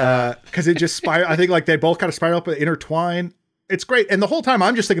 Yeah, because it just spiral. I think like they both kind of spiral up and intertwine. It's great, and the whole time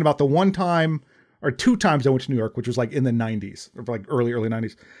I'm just thinking about the one time or 2 times I went to New York, which was like in the 90s, or like early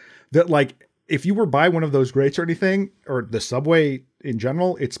 90s. That like if you were by one of those grates or anything, or the subway in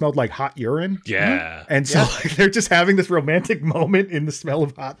general, it smelled like hot urine. Yeah. And so like, they're just having this romantic moment in the smell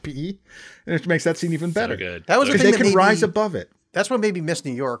of hot pee. And it makes that scene even better. So good. That was the thing they can rise above it. That's what made me miss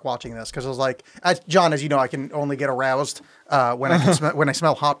New York watching this, because I was like, John, as you know, I can only get aroused when I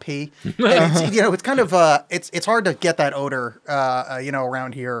smell hot pee. And it's kind of it's hard to get that odor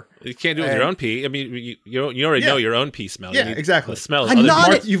around here. You can't do it with your own pee. I mean, you already know your own pee smell. Yeah, exactly. The smell.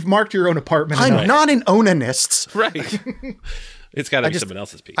 You've marked your own apartment. I'm not an onanist. Right. It's got to be someone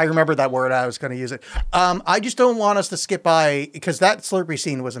else's pee. I remember that word. I was going to use it. I just don't want us to skip by, because that Slurpee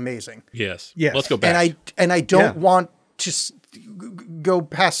scene was amazing. Yes. Let's go back. And I don't want to go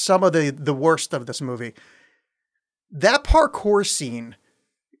past some of the worst of this movie. That parkour scene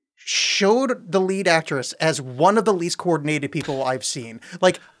showed the lead actress as one of the least coordinated people I've seen.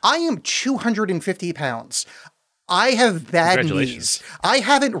 Like, I am 250 pounds. I have bad knees. I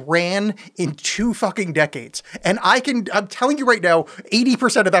haven't ran in 2 fucking decades. And I'm telling you right now,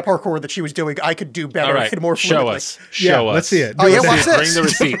 80% of that parkour that she was doing, I could do better and more fluidly. Show us. Show us. Let's see it. Oh, yeah, watch this. Bring the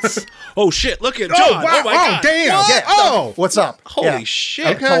receipts. Oh, shit. Look at John. Oh, wow. Oh my God. Damn. Yeah. What's up? Holy shit.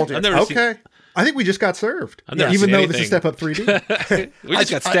 I told you. I've never seen, I think we just got served. Even though this is Step Up 3D. we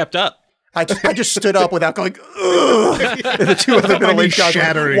just got stepped up. I just stood up without going, ugh. And the 2 other middle-aged guys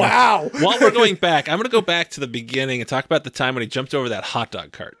shattering. Wow. While we're going back, I'm going to go back to the beginning and talk about the time when he jumped over that hot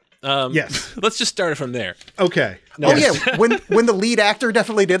dog cart. Yes. Let's just start it from there. Okay. Oh, yeah. When the lead actor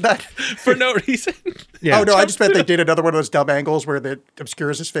definitely did that. For no reason. Yeah. Oh, no, I just meant they did another one of those dumb angles where it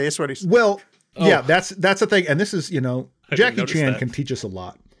obscures his face when he's... Well, yeah, that's the thing. And this is, Jackie Chan can teach us a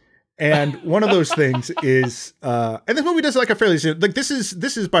lot. And one of those things is, and this movie does like a fairly, like this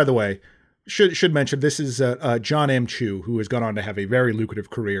is, by the way, should mention, this is John M. Chu, who has gone on to have a very lucrative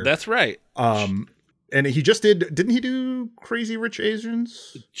career. That's right. And he just didn't he do Crazy Rich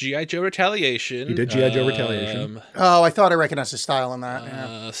Asians? G.I. Joe Retaliation. He did G.I. Joe Retaliation. Oh, I thought I recognized his style in that.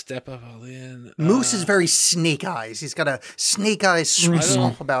 Yeah. Step Up All In. Moose is very Snake Eyes. He's got a Snake Eyes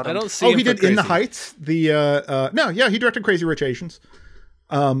smell about him. I don't see him he did for In the Crazy. Heights. He directed Crazy Rich Asians.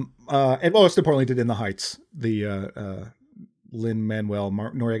 And most importantly, did In the Heights, the Lin-Manuel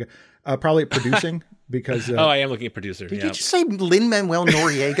Noriega. Probably producing because... I am looking at producer. Did you just say Lin-Manuel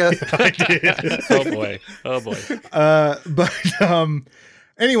Noriega? I did. Oh boy. But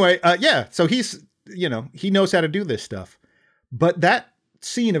anyway, so he's, he knows how to do this stuff. But that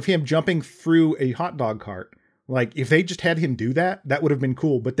scene of him jumping through a hot dog cart, like if they just had him do that, that would have been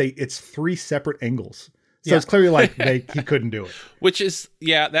cool. But it's 3 separate angles. So it's clearly like he couldn't do it. Which is,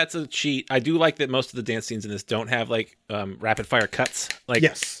 that's a cheat. I do like that most of the dance scenes in this don't have like rapid fire cuts. Like,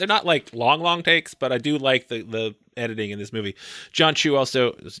 yes. They're not like long takes, but I do like the editing in this movie. John Chu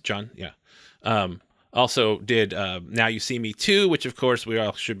also did Now You See Me 2, which of course we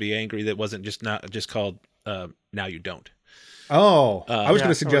all should be angry that wasn't just called Now You Don't. Oh, I was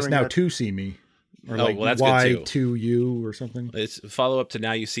going to suggest Now To See Me. Or that's Why good too. To You or something. It's follow up to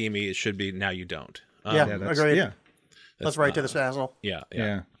Now You See Me. It should be Now You Don't. Agreed. Yeah. That's right to this asshole.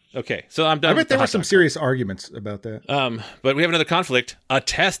 Yeah. Okay, so I'm done. I bet there were some serious arguments about that. But we have another conflict. A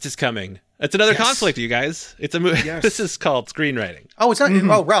test is coming. It's another conflict, you guys. It's a movie. Yes. This is called screenwriting. Oh, it's not.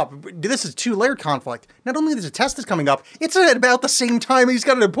 Oh, Rob, this is 2-layered conflict. Not only is a test is coming up, it's at about the same time he's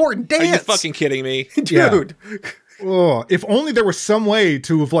got an important dance. Are you fucking kidding me, dude? Oh, if only there was some way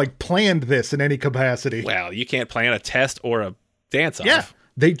to have planned this in any capacity. Well, you can't plan a test or a dance-off. Yeah,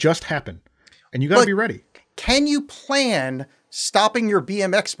 they just happen. And you got to be ready. Can you plan stopping your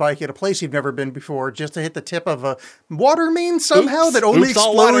BMX bike at a place you've never been before just to hit the tip of a water main somehow that only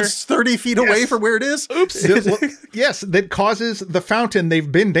explodes 30 feet away from where it is? Oops. Yes, that causes the fountain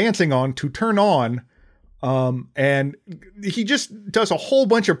they've been dancing on to turn on. And he just does a whole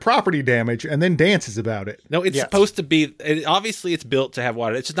bunch of property damage and then dances about it. No, it's supposed to be, obviously it's built to have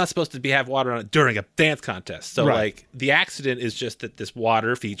water. It's just not supposed to have water on it during a dance contest. So the accident is just that this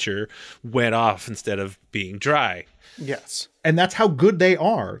water feature went off instead of being dry. Yes. And that's how good they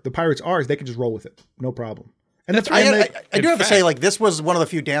are. The Pirates are, is they can just roll with it. No problem. And that's I do have to say, this was one of the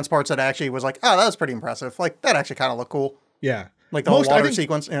few dance parts that actually was like, oh, that was pretty impressive. Like, that actually kind of looked cool. Yeah. Like the whole water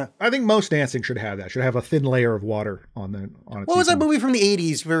sequence. Yeah. I think most dancing should have that. Should have a thin layer of water on it. What was that movie from the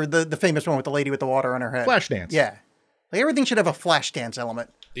 80s where the famous one with the lady with the water on her head? Flashdance. Yeah. Like everything should have a flash dance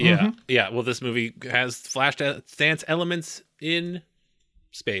element. Yeah. Mm-hmm. Yeah. Well, this movie has flash dance elements in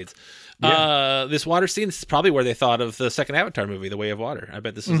spades. Yeah. This water scene is probably where they thought of the second Avatar movie, The Way of Water. I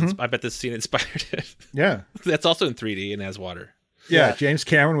bet this scene inspired it. Yeah. That's also in 3D and has water. Yeah, James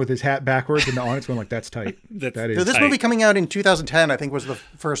Cameron with his hat backwards and on its one, that's tight. This movie coming out in 2010, I think, was the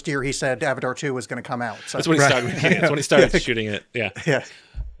first year he said Avatar 2 was going to come out. So. That's when he started. That's when he started shooting it. Yeah. Yeah.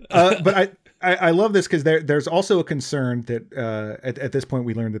 But I love this because there's also a concern that at this point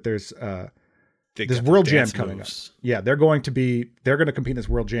we learned that there's this World Jam coming up. Yeah, they're going to compete in this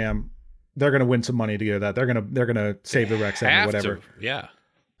World Jam. They're going to win some money to get that. They're going to save the Rex or whatever. Yeah.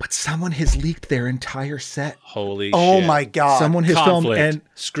 But someone has leaked their entire set. Holy shit. Oh my God. Someone has filmed and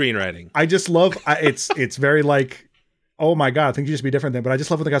screenwriting. I just love it's very like, oh my God, I think you just be different then. But I just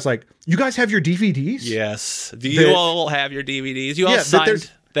love when the guy's like, you guys have your DVDs? Yes. Do you all have your DVDs? You all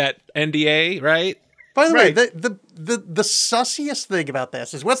signed that NDA, right? By the way, the sussiest thing about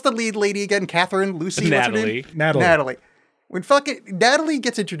this is what's the lead lady again? Catherine? Lucy? Natalie. What's her name? Natalie. When fucking Natalie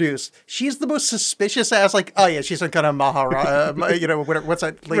gets introduced, she's the most suspicious ass. Like, oh yeah, she's some kind of Mahara. What's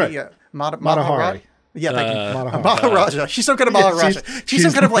that lady? Right. Matahari. Yeah, thank you. Maharaja. She's some kind of Maharaja. She's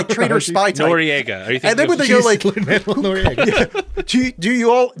some kind of like traitor spy type. Noriega. Are you and then when they go like,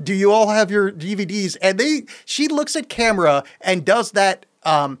 do you all have your DVDs? And she looks at camera and does that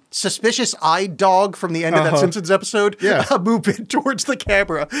suspicious eye dog from the end of that Simpsons episode. Yeah, moving towards the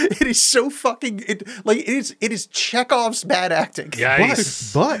camera. It is so fucking it is Chekhov's bad acting.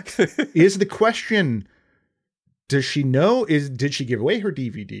 Yes. But is the question? Does she know? Did she give away her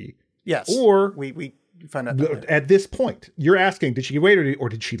DVD? Yes. Or we find out at this point, you're asking, did she give away or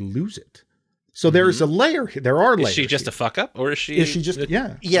did she lose it? So there's a layer. There are layers. Is she just a fuck up, or is she? Is she just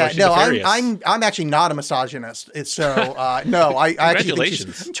yeah? No, I'm actually not a misogynist. It's so no, I actually think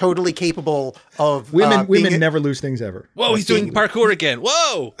she's totally capable of women never lose things ever. Whoa, he's doing parkour again.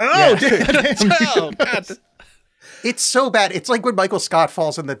 Whoa! Oh, damn. Oh, God. It's so bad. It's like when Michael Scott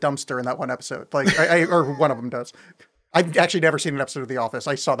falls in the dumpster in that one episode. Like, or one of them does. I've actually never seen an episode of The Office.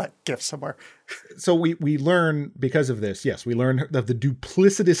 I saw that GIF somewhere. So we learn because of this. Yes, we learn of the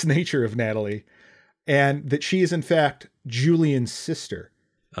duplicitous nature of Natalie, and that she is in fact Julian's sister.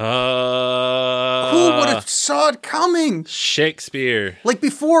 Who would have saw it coming? Shakespeare. Like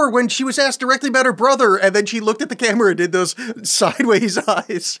before, when she was asked directly about her brother, and then she looked at the camera and did those sideways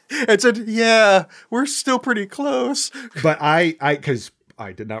eyes and said, "Yeah, we're still pretty close." But because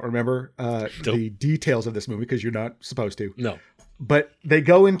I did not remember the details of this movie because you're not supposed to. No. But they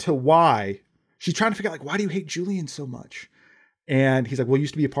go into why she's trying to figure out, like, why do you hate Julian so much? And he's like, well, he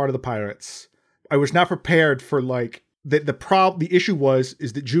used to be a part of the Pirates. I was not prepared for like the issue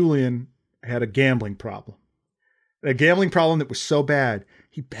is that Julian had a gambling problem. A gambling problem that was so bad,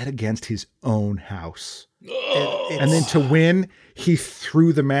 he bet against his own house. And then to win, he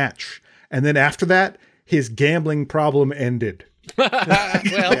threw the match. And then after that, his gambling problem ended.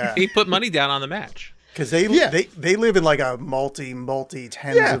 He put money down on the match. Because they live in like a multi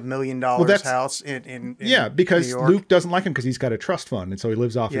tens of $1 million house in because New York. Luke doesn't like him because he's got a trust fund, and so he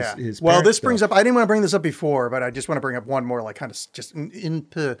lives off his well, this brings up, I didn't want to bring this up before, but I just want to bring up one more like kind of just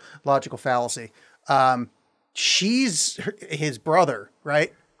into logical fallacy. She's his brother,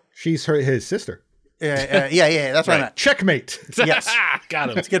 right? She's his sister. Yeah, that's what I meant. Checkmate. Yes. Got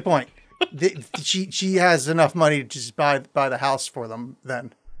him. That's a good point. She has enough money to just buy the house for them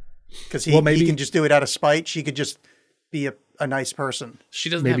then. Because he can just do it out of spite. She could just be a nice person. She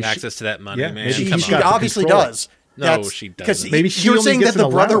doesn't have access to that money, man. She obviously does. No, she doesn't. Because maybe you're saying that the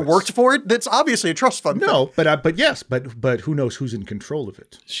brother worked for it? That's obviously a trust fund. No, but yes, but who knows who's in control of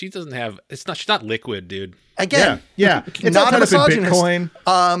it? She doesn't have. She's not liquid, dude. Again, it's not a misogynist.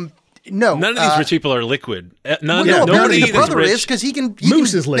 Bitcoin. No, none of these rich people are liquid. Nobody the brother is because he can.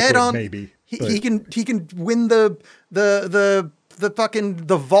 Moose is liquid, maybe. He can win the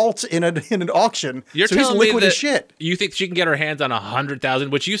vault in an auction. You're so telling he's liquid me as shit. You think she can get her hands on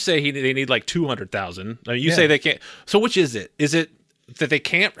 100,000, which you say they need like 200,000. I mean, you say they can't. So which is it? Is it that they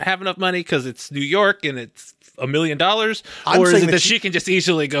can't have enough money because it's New York and it's $1 million, or is it that she can just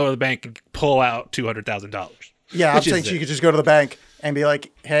easily go to the bank and pull out $200,000? Yeah, I'm saying she could just go to the bank and be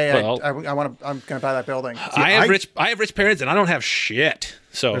like, "Hey, I'm going to buy that building." I have rich parents and I don't have shit.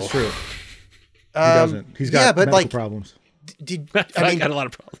 So that's true. He doesn't. He's got medical problems. I got a lot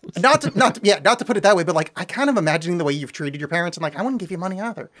of problems. Not to put it that way, but like I kind of imagining the way you've treated your parents, and like I wouldn't give you money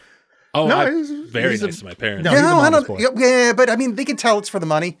either. Oh, no, very nice to my parents. No, I don't. Yeah, but I mean, they can tell it's for the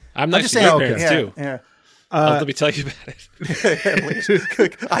money. I'm nice to your parents too. Yeah. Let me tell you about it.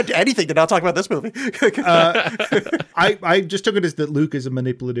 Anything to not talk about this movie. I just took it as that Luke is a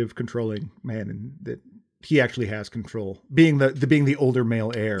manipulative, controlling man, and that he actually has control, being the older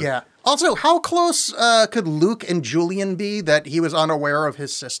male heir. Yeah. Also, how close could Luke and Julian be that he was unaware of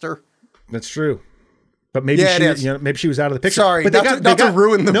his sister? That's true. But maybe maybe she was out of the picture. Sorry, but not to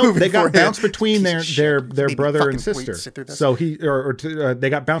ruin the movie. They got bounced between their brother and sister. So they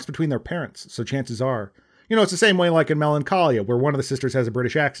got bounced between their parents. So chances are, it's the same way like in Melancholia, where one of the sisters has a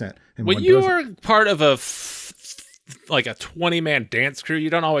British accent. And when you are part of a 20-man dance crew, you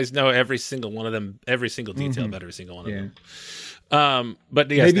don't always know every single one of them, every single detail about every single one of them.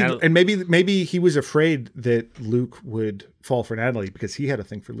 But yes, maybe he was afraid that Luke would fall for Natalie because he had a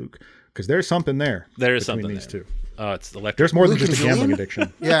thing for Luke. Because there's something there. There is something these there. two. It's the electric. There's more than just a gambling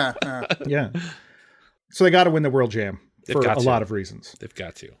addiction. Yeah. Yeah. So they got to win the World Jam for a lot of reasons. They've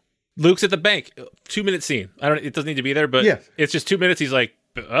got to. Luke's at the bank. 2-minute scene. It doesn't need to be there, but it's just 2 minutes. He's like,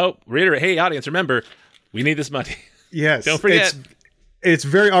 reiterate, hey, audience, remember, we need this money. Yes. Don't forget. It's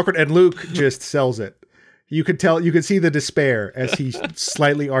very awkward, and Luke just sells it. You could see the despair as he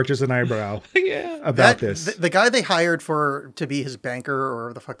slightly arches an eyebrow about this. The guy they hired to be his banker, or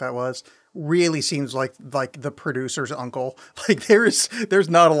whatever the fuck that was, really seems like the producer's uncle. Like there's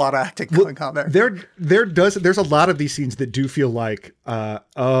not a lot of acting going on there. There's a lot of these scenes that do feel like,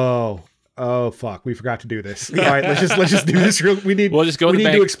 oh fuck, we forgot to do this. All right, let's just do this. We need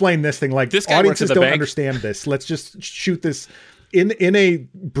to explain this thing. Like this guy audiences don't bank. understand this. Let's just shoot this in a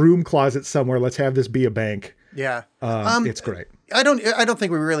broom closet somewhere. Let's have this be a bank. Yeah. It's great. I don't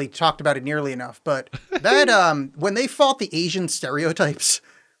think we really talked about it nearly enough, but that when they fought the Asian stereotypes,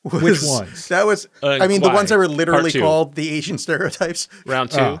 which ones? That was the ones that were literally called the Asian stereotypes.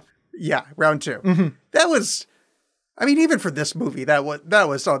 Round 2. Yeah, round 2. Mm-hmm. That was, even for this movie, that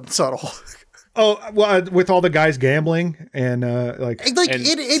was unsubtle. Oh, well, with all the guys gambling and they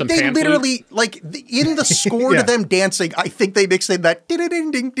literally in the score to them dancing, I think they mixed in that ding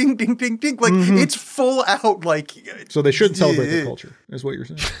ding ding ding ding ding ding. Like it's full out like. So they shouldn't celebrate their culture, is what you're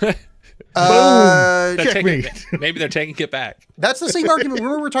saying. Boom! Maybe they're taking it back. That's the same argument.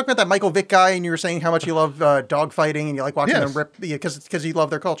 Remember we were talking about that Michael Vick guy, and you were saying how much you love dog fighting and you like watching them rip because you love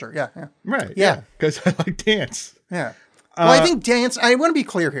their culture. Yeah. Right. Yeah. Because I like dance. Yeah. Well, I think dance. I want to be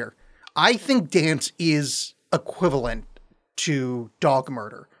clear here. I think dance is equivalent to dog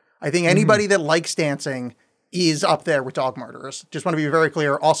murder. I think anybody that likes dancing is up there with dog murderers. Just want to be very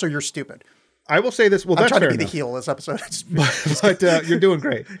clear. Also, you're stupid. I will say this. Well, I'm that's trying fair to be enough. the heel this episode. but you're doing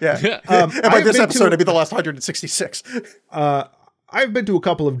great. Yeah. And by this episode, I'd be the last 166. I've been to a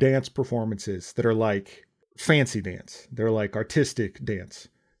couple of dance performances that are like fancy dance. They're like artistic dance.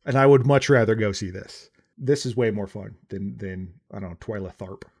 And I would much rather go see this. This is way more fun than I don't know, Twyla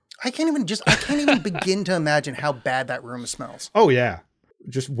Tharp. I can't even begin to imagine how bad that room smells. Oh yeah.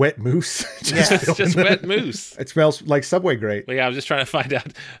 Just wet mousse. Just wet mousse. It smells like Subway grate. Well, yeah, I was just trying to find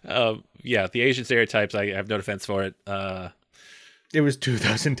out. The Asian stereotypes, I have no defense for it. It was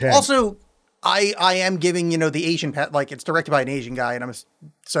 2010. Also, I am giving, the Asian pet, like it's directed by an Asian guy. And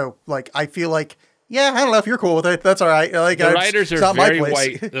I feel like, yeah, I don't know if you're cool with it. That's all right. Like the writers are very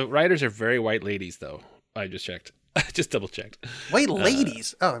white. The writers are very white ladies though. I just checked. I just double checked. White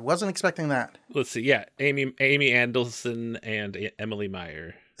ladies. I wasn't expecting that. Let's see. Yeah. Amy Anderson and Emily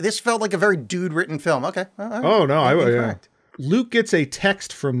Meyer. This felt like a very dude written film. Okay. Oh no. Yeah. Luke gets a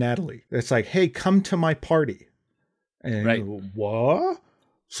text from Natalie. It's like, hey, come to my party. And right. What?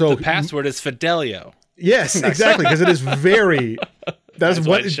 So the password is Fidelio. Yes, exactly. Because it is very. That's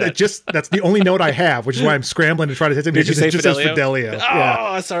the only note I have, which is why I'm scrambling to try to hit it. Did you say Fidelio? Just says Fidelio.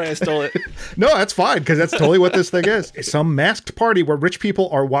 Oh, sorry, I stole it. No, that's fine because that's totally what this thing is. It's some masked party where rich people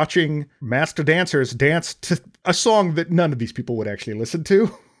are watching masked dancers dance to a song that none of these people would actually listen to.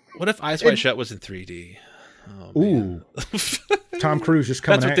 What if Eyes Wide Shut was in 3D? Oh, ooh, Tom Cruise just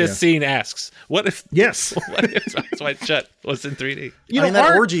coming. That's what this scene asks. What if? Yes. What if Eyes Wide Shut was in 3D?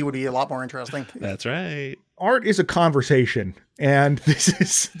 That orgy would be a lot more interesting. That's right. Art is a conversation, and this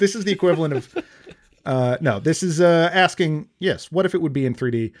is the equivalent of this is asking, yes, what if it would be in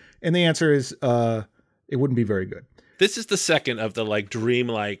 3D? And the answer is it wouldn't be very good. This is the second of the dream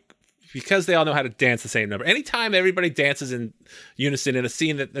because they all know how to dance the same number. Anytime everybody dances in unison in a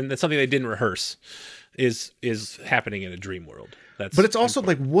scene and that's something they didn't rehearse is happening in a dream world. But it's also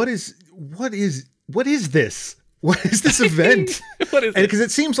important. What is this? What is this event? What is it? Because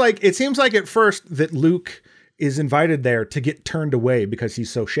it seems like at first that Luke is invited there to get turned away because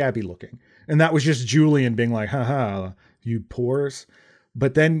he's so shabby looking. And that was just Julian being like, haha, you pores.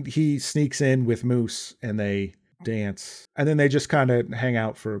 But then he sneaks in with Moose and they dance. And then they just kind of hang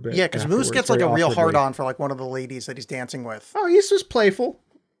out for a bit. Yeah, because Moose gets a real hard on for one of the ladies that he's dancing with. Oh, he's just playful.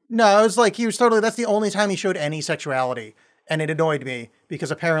 No, it was that's the only time he showed any sexuality. And it annoyed me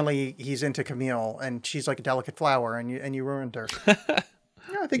because apparently he's into Camille and she's like a delicate flower and you ruined her.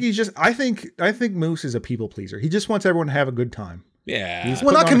 I think Moose is a people pleaser. He just wants everyone to have a good time. Yeah.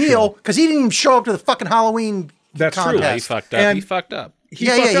 Well, not Camille, because he didn't even show up to the fucking Halloween That's contest. true. He fucked up. He fucked up. He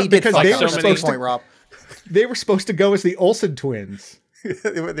did fuck up. Rob. They were supposed to go as the Olsen twins. Yeah,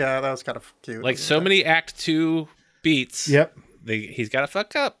 that was kind of cute. So many Act 2 beats. Yep. He's got to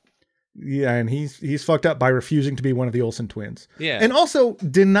fuck up. Yeah, and he's fucked up by refusing to be one of the Olsen twins. Yeah. And also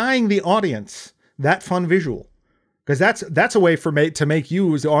denying the audience that fun visual. Because that's a way to make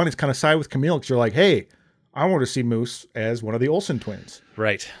you as the audience kind of side with Camille, because you're like, hey, I want to see Moose as one of the Olsen twins.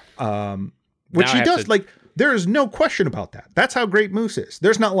 Right. Which he does. There is no question about that. That's how great Moose is.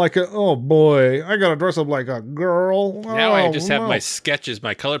 There's not oh boy, I gotta dress up like a girl. Now I just have my sketches,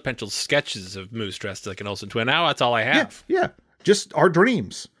 my color pencil sketches of Moose dressed like an Olsen twin. Now that's all I have. Yeah. Just our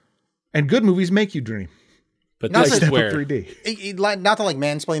dreams. And good movies make you dream. But this is where 3D. Not to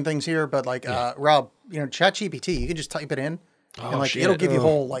mansplain things here, but Rob, ChatGPT, you can just type it in. Oh, and like shit. it'll give you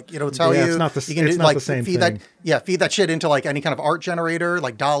whole like it'll tell you it's not the, you can it's do, not like the same feed thing. feed that shit into like any kind of art generator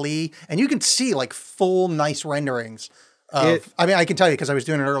like DALL-E, and you can see like full nice renderings of I can tell you because I was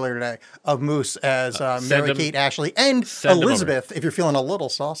doing it earlier today of Moose as Mary-Kate Ashley and Elizabeth if you're feeling a little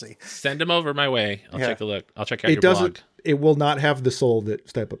saucy. Send them over my way. I'll take a look. I'll check out your blog. It will not have the soul that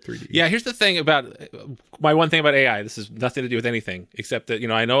Step Up 3D. Yeah, here's the thing about my one thing about AI. This has nothing to do with anything except that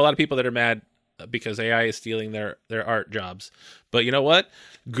I know a lot of people that are mad because AI is stealing their art jobs. But you know what?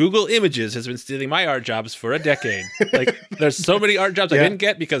 Google Images has been stealing my art jobs for a decade. Like, there's so many art jobs I didn't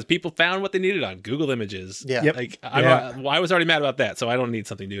get because people found what they needed on Google Images. Yeah. Yep. Like, I was already mad about that, so I don't need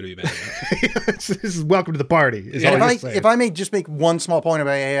something new to be mad about. This is welcome to the party. If I may just make one small point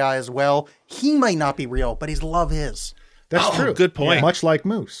about AI as well, he might not be real, but his love is. That's true. Good point. Yeah. Much like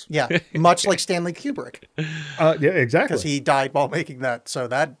Moose. Yeah, much like Stanley Kubrick. Yeah, exactly. Because he died while making that, so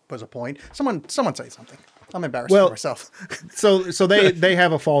that was a point. Someone say something. I'm embarrassed for myself. so they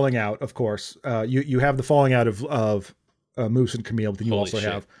have a falling out, of course. You have the falling out of Moose and Camille, but then you also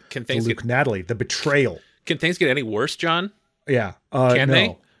have Luke Natalie, the betrayal. Can things get any worse, John? Yeah. Can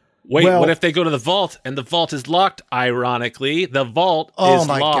they? Wait, what if they go to the vault and the vault is locked? Ironically, the vault is locked. Oh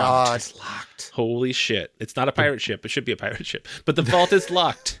my God. It's locked. Holy shit. It's not a pirate ship. It should be a pirate ship. But the vault is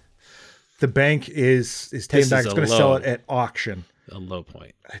locked. The bank is taken back. It's going to sell it at auction. A low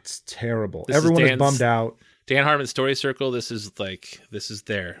point. It's terrible. Everyone is bummed out. Dan Harmon's story circle. This is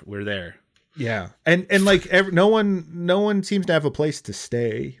there. We're there. Yeah. And like no one seems to have a place to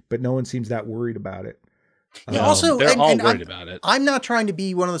stay, but no one seems that worried about it. Yeah, also, they're all worried about it. I'm not trying to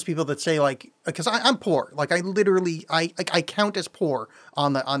be one of those people that say like, because I'm poor. Like I literally, I count as poor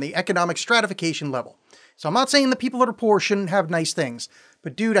on the economic stratification level. So I'm not saying that people that are poor shouldn't have nice things,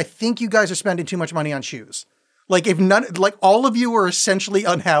 but dude, I think you guys are spending too much money on shoes. Like if all of you are essentially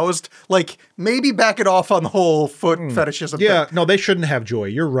unhoused, like maybe back it off on the whole foot fetishism. Yeah, no, they shouldn't have joy.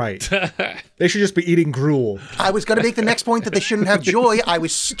 You're right. They should just be eating gruel. I was going to make the next point that they shouldn't have joy. I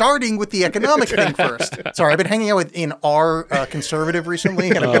was starting with the economic thing first. Sorry, I've been hanging out with in our conservative recently,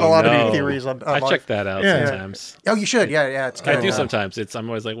 and I've got a lot of new theories on I check that out sometimes. Oh, you should. Yeah. It's good. I do sometimes. I'm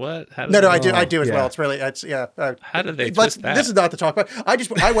always like, what? How no, I do as well. It's really, how did they twist that? This is not to talk about.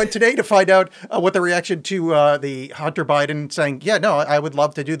 I went today to find out what the reaction to the Hunter Biden saying, yeah, no, I would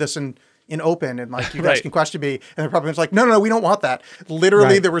love to do this in open and like you guys can question me, and the Republicans like, no, we don't want that.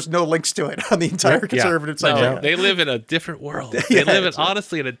 Literally, there was no links to it on the entire conservative side. No, they live in a different world. They live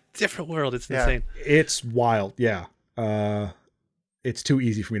honestly in a different world. It's insane. It's wild. Yeah. It's too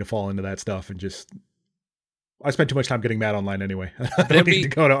easy for me to fall into that stuff and just. I spend too much time getting mad online anyway. I don't need to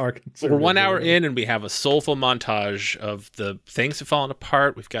go to Arkansas. We're 1 hour in and we have a soulful montage of the things have fallen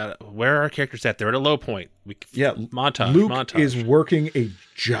apart. We've got where are our characters at? They're at a low point. Montage. Luke is working a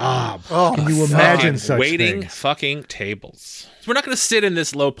job. Oh, can you imagine such waiting things? Fucking tables. So we're not going to sit in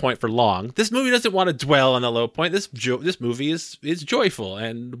this low point for long. This movie doesn't want to dwell on the low point. This movie is joyful,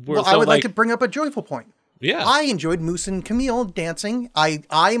 and I would like to bring up a joyful point. Yeah, I enjoyed Moose and Camille dancing.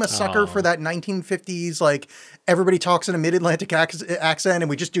 I'm a sucker for that 1950s, like everybody talks in a mid-Atlantic accent and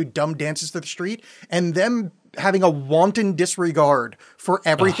we just do dumb dances to the street, and them having a wanton disregard for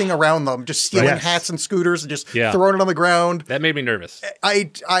everything around them, just stealing hats and scooters and just throwing it on the ground. That made me nervous. I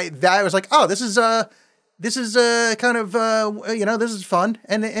was like, oh, this is kind of this is fun,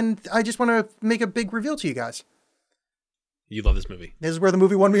 and I just want to make a big reveal to you guys. You love this movie. This is where the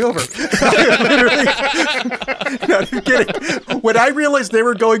movie won me over. Literally. Not even kidding. When I realized they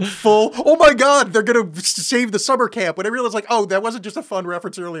were going full, oh my God, they're going to save the summer camp. When I realized like, oh, that wasn't just a fun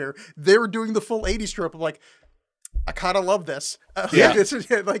reference earlier. They were doing the full 80s trope. I'm like, I kind of love this. This is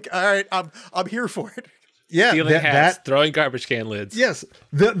like, all right, I'm here for it. Yeah, stealing hats, throwing garbage can lids. Yes,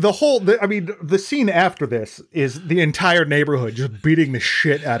 the scene after this is the entire neighborhood just beating the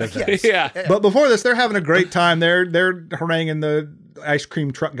shit out of them. But before this, they're having a great time. They're haranguing the ice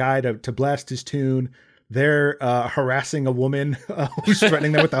cream truck guy to blast his tune. They're harassing a woman who's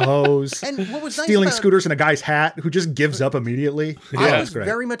threatening them with a hose. And what was stealing nice scooters in a guy's hat who just gives up immediately. I was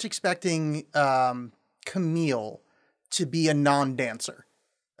very much expecting Camille to be a non-dancer.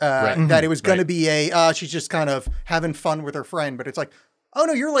 That it was going to be she's just kind of having fun with her friend, but it's like, oh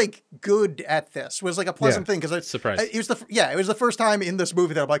no, you're like good at this. Was like a pleasant thing because surprise. It was the first time in this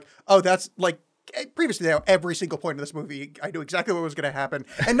movie that I'm like, oh, that's like previously, now, every single point in this movie, I knew exactly what was going to happen.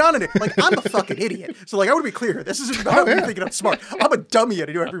 And not in it, like, I'm a fucking idiot. So, like, I want to be clear. This isn't about me thinking I'm smart. I'm a dummy at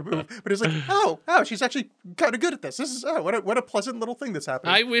I do every move. But it's like, oh, she's actually kind of good at this. This is, what a pleasant little thing that's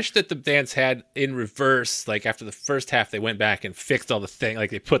happening. I wish that the dance had in reverse, like, after the first half, they went back and fixed all the thing.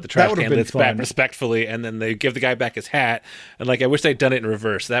 Like, they put the trash can lids back respectfully, and then they give the guy back his hat. And, like, I wish they'd done it in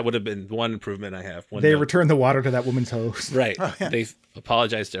reverse. That would have been one improvement I have. They returned the water to that woman's hose. Right. Oh, yeah. They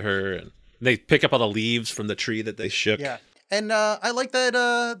apologized to her, and they pick up all the leaves from the tree that they shook. Yeah. And I like that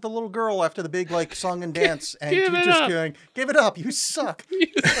the little girl after the big like song and dance and she's just going, "Give it up, you suck."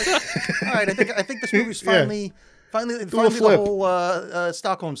 Like, all right, I think this movie's finally the whole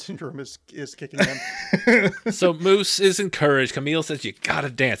Stockholm syndrome is kicking in. So Moose is encouraged. Camille says, "You gotta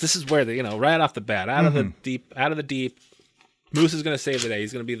dance." This is where right off the bat, out of the deep, Moose is gonna save the day.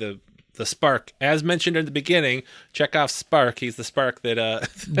 He's gonna be the spark, as mentioned in the beginning. Chekhov's spark. He's the spark that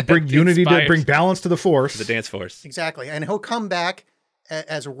bring unity, to bring balance to the force, the dance force. Exactly, and he'll come back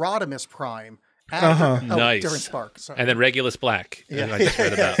as Rodimus Prime nice during Spark, and then Regulus Black. Yeah, I just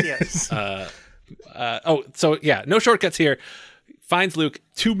read about. Yes. No shortcuts here. Finds Luke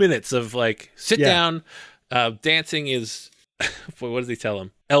 2 minutes of like sit down. Dancing is what does he tell him?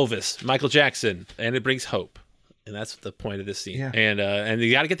 Elvis, Michael Jackson, and it brings hope. And that's the point of this scene. Yeah. And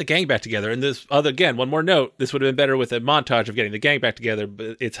you got to get the gang back together. And one more note, this would have been better with a montage of getting the gang back together,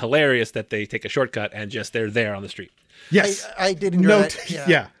 but it's hilarious that they take a shortcut and just they're there on the street. Yes. I did enjoy that.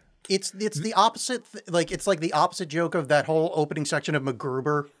 Yeah. It's the opposite, it's like the opposite joke of that whole opening section of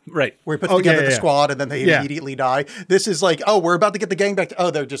MacGruber. Right. Where he puts together the squad and then they immediately die. This is like, we're about to get the gang back.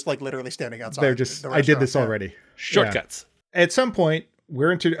 They're just like literally standing outside. They're just, I did this already. Shortcuts. Yeah. At some point,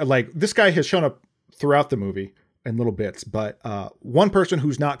 we're into, like, this guy has shown up throughout the movie in little bits, but one person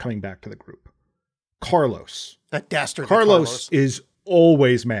who's not coming back to the group, Carlos. That dastardly Carlos is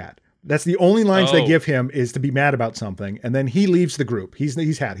always mad. That's the only lines they give him is to be mad about something, and then he leaves the group. He's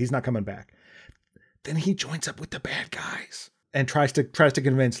not coming back. Then he joins up with the bad guys and tries to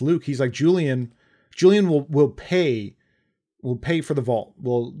convince Luke. He's like, Julian will pay for the vault.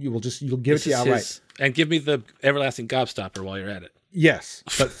 You'll give it to you outright, and give me the everlasting gobstopper while you're at it. Yes,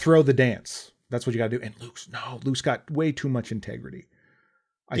 but throw the dance. That's what you got to do. And Luke's got way too much integrity.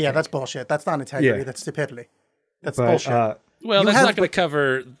 I think. That's bullshit. That's not integrity. Yeah. That's stupidity. That's bullshit. That's not going to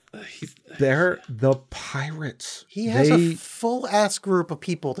cover. They're the pirates. He has a full ass group of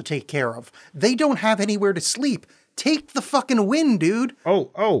people to take care of. They don't have anywhere to sleep. Take the fucking win, dude.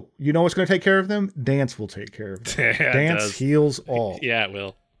 Oh, you know what's going to take care of them? Dance will take care of them. Dance heals all. Yeah, it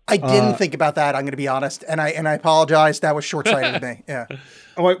will. I didn't think about that. I'm going to be honest, and I apologize. That was short-sighted of me. Yeah.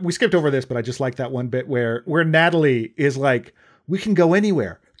 We skipped over this, but I just like that one bit where Natalie is like, "We can go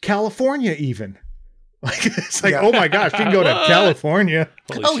anywhere, California, even." Like it's like, oh my gosh, you can go to California.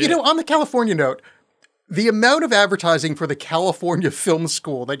 Holy shit. On the California note, the amount of advertising for the California Film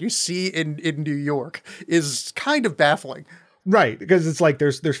School that you see in New York is kind of baffling. Right, because it's like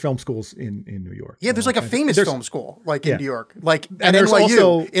there's film schools in New York. Yeah, there's like a famous film school in New York. Like at NYU,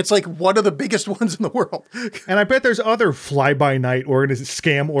 also, it's like one of the biggest ones in the world. And I bet there's other fly-by-night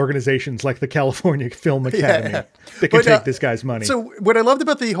scam organizations like the California Film Academy that can take this guy's money. So what I loved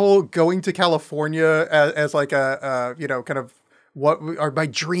about the whole going to California as like a kind of what are my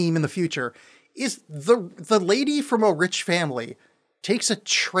dream in the future is the lady from a rich family takes a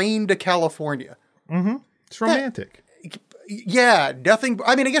train to California. Mm-hmm. It's romantic. Yeah, nothing.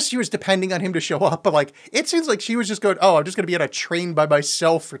 I mean, I guess she was depending on him to show up, but like, it seems like she was just going, I'm just going to be on a train by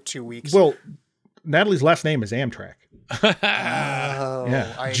myself for 2 weeks. Well, Natalie's last name is Amtrak.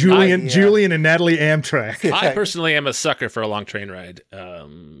 Julian and Natalie Amtrak. I personally am a sucker for a long train ride.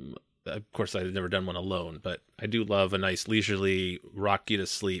 Of course, I've never done one alone, but I do love a nice leisurely, rock you to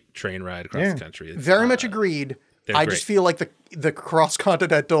sleep train ride across the country. It's, very much agreed. I just feel like the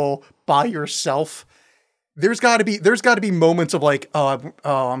cross-continental by yourself. There's got to be moments of like,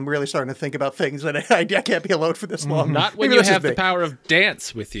 I'm really starting to think about things and I can't be alone for this long. Not when you have the power of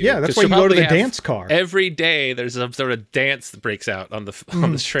dance with you. Yeah, that's why you go to the dance car. Every day there's some sort of dance that breaks out on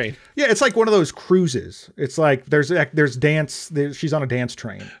this train. Yeah, it's like one of those cruises. It's like there's dance. She's on a dance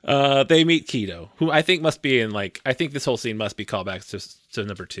train. They meet Keto, who I think must be in I think this whole scene must be callbacks to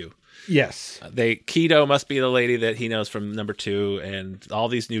number 2. Yes. Keto must be the lady that he knows from number 2 and all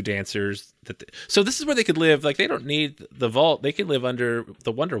these new dancers. So this is where they could live. Like, they don't need the vault. They can live under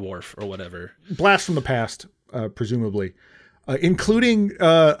the Wonder Wharf or whatever. Blast from the past, presumably. Including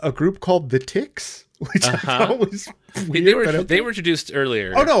a group called the Ticks, which I thought was weird. They were introduced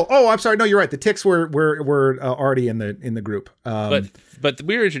earlier. Oh, no. Oh, I'm sorry. No, you're right. The Ticks were already in the group. But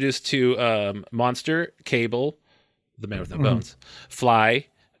we were introduced to Monster, Cable, the man with no bones, Fly,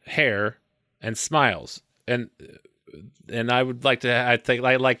 Hair, and smiles. And I would like to.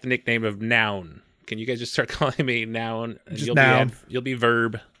 I like the nickname of Noun. Can you guys just start calling me Noun? Just Noun. You'll be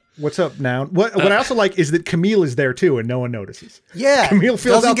Verb. What's up, Noun? What I also like is that Camille is there too, and no one notices. Yeah, Camille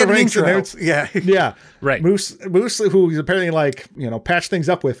fills out the ranks, and yeah, right. Moose, who he's apparently like patch things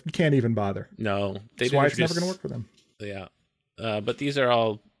up with, can't even bother. No, that's why it's never going to work for them. Yeah, but these are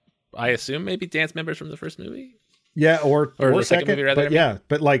all, I assume, maybe dance members from the first movie. Yeah, or the second movie, rather. But yeah,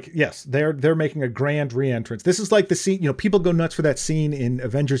 but like, yes, they're making a grand re-entrance. This is like the scene. People go nuts for that scene in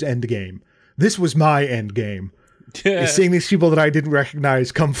Avengers Endgame. This was my Endgame. Is seeing these people that I didn't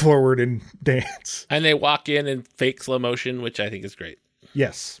recognize come forward and dance. And they walk in fake slow motion, which I think is great.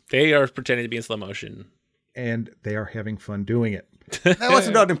 Yes. They are pretending to be in slow motion. And they are having fun doing it. That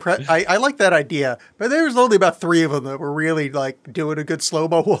wasn't not impressed. I like that idea, but there's only about 3 of them that were really like doing a good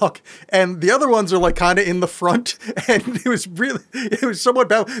slow-mo walk. And the other ones are like kind of in the front. And it was somewhat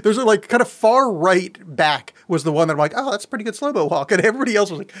bad. There's like kind of far right back was the one that I'm like, oh, that's a pretty good slow-mo walk. And everybody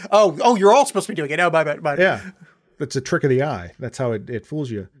else was like, oh, you're all supposed to be doing it. Oh, bye. Yeah. It's a trick of the eye. That's how it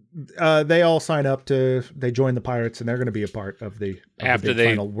fools you. They all sign up they join the Pirates, and they're going to be a part of the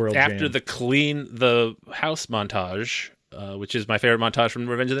final World Jam. After the clean the house montage, which is my favorite montage from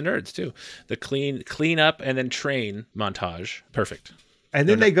Revenge of the Nerds too. The clean up and then train montage. Perfect. And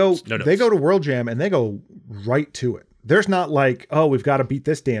then they go to World Jam and they go right to it. There's not like, oh, we've got to beat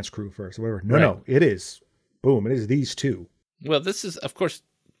this dance crew first or whatever. No, it is boom. It is these two. Well, this is, of course,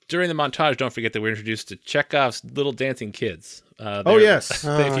 during the montage, don't forget that we're introduced to Chekhov's little dancing kids. Yes.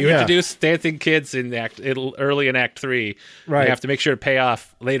 If you introduce dancing kids early in Act 3, right, you have to make sure to pay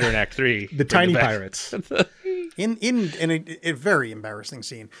off later in Act 3. The tiny pirates. In a very embarrassing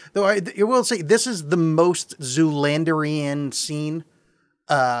scene. Though I will say, this is the most Zoolanderian scene,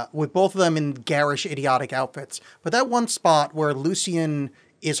 with both of them in garish, idiotic outfits. But that one spot where Lucien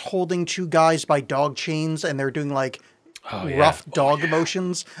is holding 2 guys by dog chains and they're doing like rough dog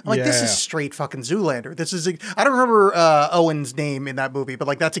motions. I'm like, this is straight fucking Zoolander. This is, I don't remember Owen's name in that movie, but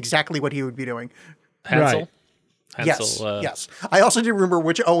like that's exactly what he would be doing. Hansel? Right. Hansel, yes. I also didn't remember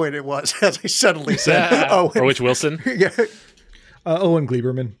which Owen it was, as I suddenly said Owen. Or which Wilson? Yeah. Owen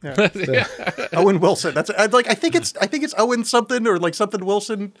Gleiberman. Yeah. Owen Wilson. That's like I think it's Owen something or like something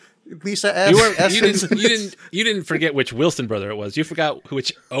Wilson. Lisa S. You didn't forget which Wilson brother it was. You forgot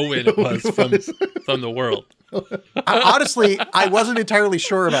which Owen it was from the world. Honestly, I wasn't entirely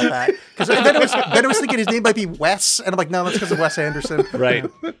sure about that because then I was thinking his name might be Wes, and I'm like, no, that's because of Wes Anderson. Right.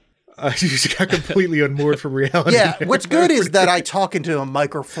 You just got completely unmoored from reality. Yeah, what's good is that I talk into a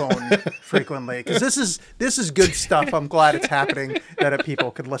microphone frequently because this is good stuff. I'm glad it's happening that people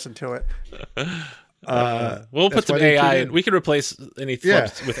could listen to it. We'll put some AI in. We can replace any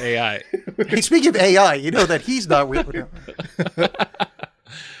flips with AI. Hey, speaking of AI, you know that he's not.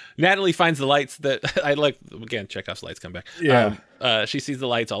 Natalie finds the lights that I like. Again, Chekhov's lights come back. Yeah. She sees the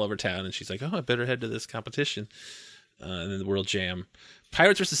lights all over town, and she's like, "Oh, I better head to this competition." And then the World Jam.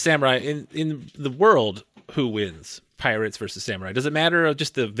 Pirates versus Samurai. In the world, who wins? Pirates versus Samurai. Does it matter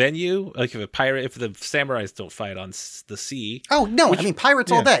just the venue? Like if the Samurais don't fight on the sea? Oh no! I mean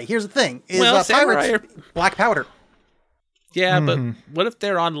pirates all day. Here's the thing: pirates black powder. Yeah, but what if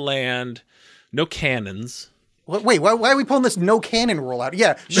they're on land? No cannons. Wait, why are we pulling this no cannon rule out?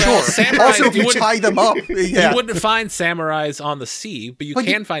 Yeah, sure. Samurais, also, if you tie them up, you wouldn't find samurais on the sea, but you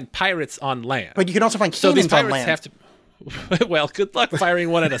can find pirates on land. But you can also find cannons on land. Have to. Well, good luck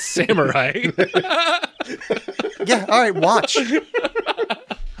firing one at a samurai. Yeah, all right, watch.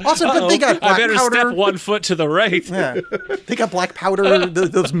 Also, but they got black powder. I better step 1 foot to the right. Yeah, they got black powder.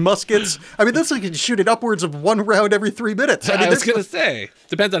 Those muskets. I mean, this thing can shoot it upwards of 1 round every 3 minutes. I was going to say,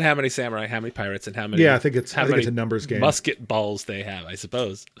 depends on how many samurai, how many pirates, and how many. Yeah, I think it's a numbers game. Musket balls they have, I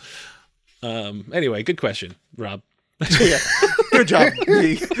suppose. Anyway, good question, Rob. Yeah, good job.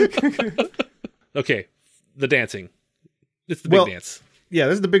 Okay, the dancing. It's the big dance. Yeah,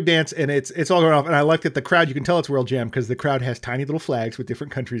 this is the big dance, and it's all going off. And I like that the crowd, you can tell it's World Jam because the crowd has tiny little flags with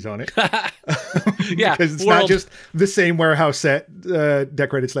different countries on it. Yeah, because it's not just the same warehouse set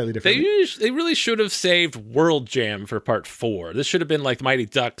decorated slightly differently. They really should have saved World Jam for part 4. This should have been like Mighty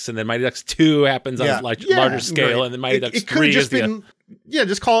Ducks, and then Mighty Ducks 2 happens on a larger scale, right. And then Mighty Ducks 3 is the... Yeah,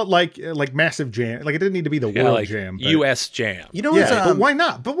 just call it like Massive Jam. Like it didn't need to be the World Jam. But, U.S. Jam. You know, but why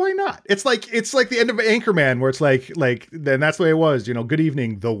not? It's like the end of Anchorman, where it's like then that's the way it was. You know, good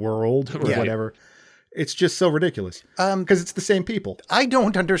evening, the world, or whatever. It's just so ridiculous because it's the same people. I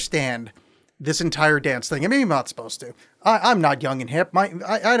don't understand this entire dance thing. I mean, I'm not supposed to. I'm not young and hip.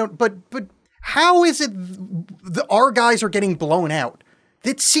 I don't. But how is it our guys are getting blown out?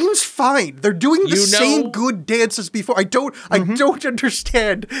 It seems fine. They're doing the same good dances before. I don't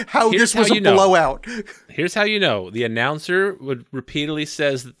understand how this was a blowout. Here's how you know. The announcer would repeatedly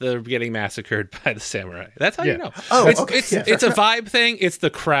says that they're getting massacred by the samurai. That's how you know. Oh, it's a vibe thing. It's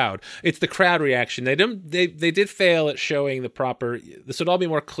the crowd. It's the crowd reaction. They did fail at showing the proper. This would all be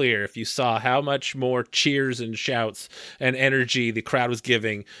more clear if you saw how much more cheers and shouts and energy the crowd was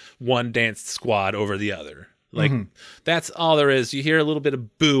giving one dance squad over the other. Like, that's all there is. You hear a little bit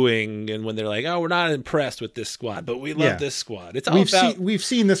of booing, and when they're like, "Oh, we're not impressed with this squad, but we love this squad." It's all we've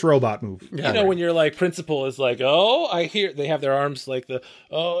seen this robot move. Yeah, when your like principal is like, "Oh, I hear," they have their arms like the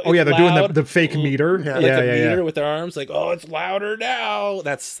they're doing the fake meter, meter with their arms, like, "Oh, it's louder now."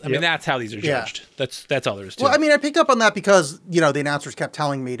 That's mean, that's how these are judged. That's all there is to it. Well, I mean, I picked up on that because the announcers kept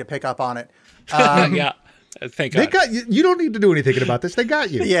telling me to pick up on it. Yeah. Thank God. They got you. You don't need to do anything about this. They got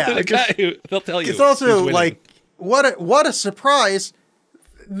you. Yeah, they got you. They'll tell you. It's also like what a surprise.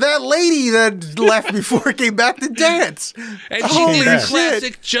 That lady that left before came back to dance. And she did a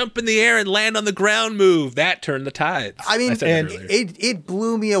classic jump in the air and land on the ground move. That turned the tides. I mean, it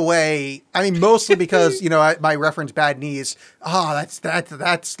blew me away. I mean, mostly because, my reference bad knees. Oh,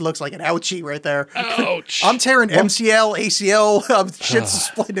 that looks like an ouchie right there. Ouch. I'm tearing MCL, ACL, shit's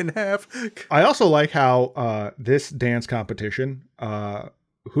split in half. I also like how this dance competition,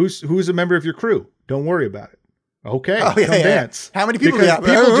 who's a member of your crew? Don't worry about it. Okay, come dance. How many people?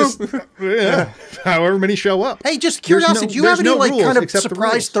 However many show up. Hey, just curiosity. Do you have any kind of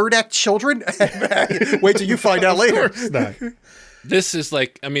surprise third act children? Wait till you find out later. This is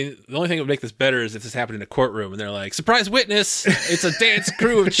like, I mean, the only thing that would make this better is if this happened in a courtroom and they're like, surprise witness, it's a dance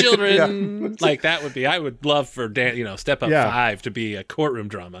crew of children. Like that would be, I would love for Step Up 5 to be a courtroom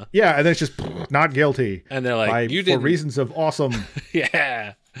drama. Yeah, and then it's just not guilty. And they're like, for reasons of awesome.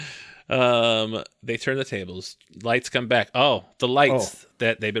 Yeah. They turn the tables. Lights come back. Oh, the lights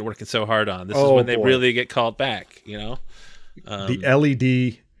that they've been working so hard on. This is when they really get called back, the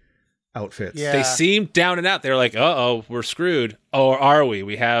LED outfits. Yeah. They seem down and out. They're like, we're screwed. Or are we?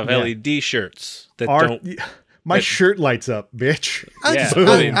 We have LED shirts that don't... My shirt lights up, bitch.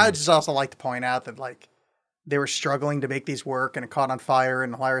 I just also like to point out that, they were struggling to make these work and it caught on fire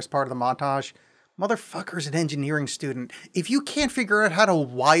in the hilarious part of the montage. Motherfucker's an engineering student. If you can't figure out how to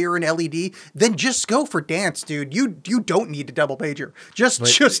wire an LED, then just go for dance, dude. You don't need to double major. Just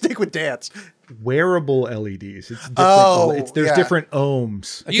stick with dance. Wearable LEDs. It's different. There's different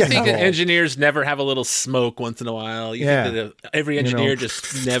ohms. You think that engineers never have a little smoke once in a while? You think that every engineer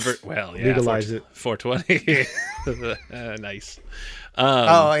just never... Well, yeah. Legalize it. 420. Nice.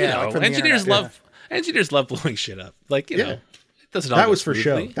 Engineers love blowing shit up. That was for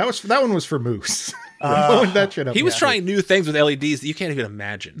show. That one was for Moose. That shit up. He was trying new things with LEDs that you can't even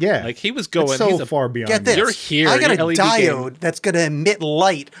imagine. Yeah, he was going so far beyond. Get this. You're here. I got a diode that's going to emit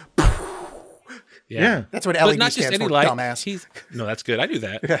light. Yeah, that's what LED not stands just any for. light. Dumbass. No, that's good. I do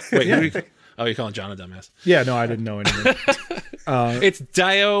that. Wait, you're calling John a dumbass? Yeah, no, I didn't know anything. It's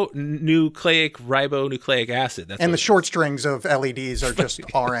dinucleic ribonucleic acid. The short strings of LEDs are just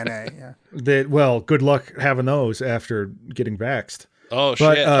RNA. Yeah. Good luck having those after getting vaxxed. Oh,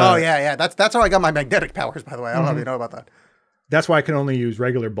 shit. Yeah. That's how I got my magnetic powers, by the way. I don't know if you know about that. That's why I can only use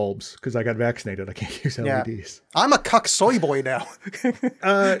regular bulbs, because I got vaccinated. I can't use LEDs. Yeah. I'm a cuck soy boy now.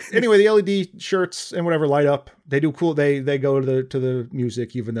 Anyway, the LED shirts and whatever light up. They do cool. They go to the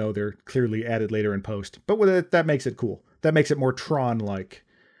music, even though they're clearly added later in post. But with it, that makes it cool. That makes it more Tron-like.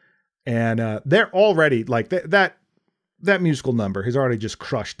 And they're already like that musical number has already just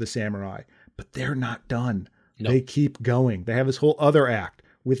crushed the samurai. But they're not done. No. They keep going. They have this whole other act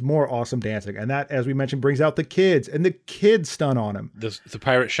with more awesome dancing. And that, as we mentioned, brings out the kids. And the kids stun on them. The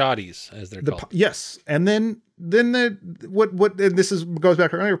pirate shotties, as they're called. Yes. And then goes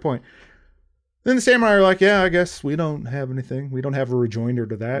back to our earlier point. Then the samurai are like, yeah, I guess we don't have anything. We don't have a rejoinder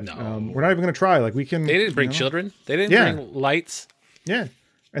to that. No. We're not even going to try. We can. They didn't bring children. They didn't bring lights. Yeah.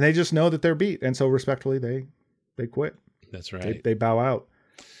 And they just know that they're beat. And so respectfully, they quit. That's right. They bow out.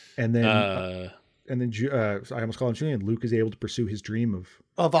 And then... I almost call him Julian. Luke is able to pursue his dream of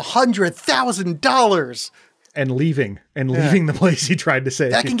 $100,000 and leaving the place he tried to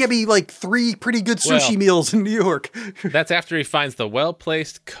save. That can get me 3 pretty good sushi meals in New York. That's after he finds the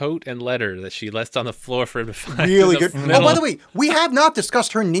well-placed coat and letter that she left on the floor for him to find. Really good. Oh, by the way, we have not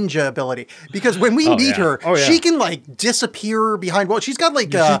discussed her ninja ability, because when we meet her, she can disappear behind walls. She's got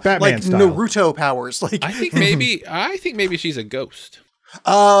Naruto powers. I think maybe she's a ghost.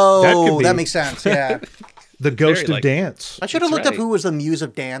 Oh, that makes sense. Yeah. The ghost of dance. I should have looked up who was the muse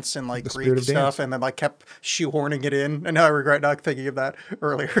of dance and like Greek stuff, and then like kept shoehorning it in. And now I regret not thinking of that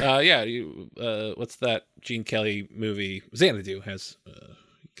earlier. What's that Gene Kelly movie? Xanadu has.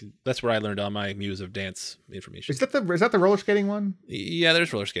 That's where I learned all my muse of dance information. Is that the roller skating one? Yeah,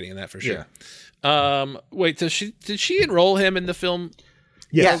 there's roller skating in that for sure. Yeah. Wait, did she enroll him in the film?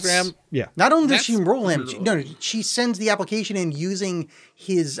 Yes. Program? Yeah. Not only does she enroll him, she sends the application in using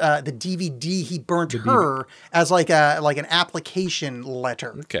his the DVD he burnt her as like an application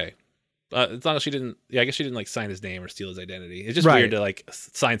letter. Okay. As long as she didn't, I guess she didn't like sign his name or steal his identity. It's just weird to like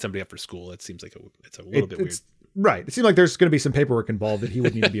sign somebody up for school. It seems like it's a little bit weird. Right. It seemed like there's going to be some paperwork involved that he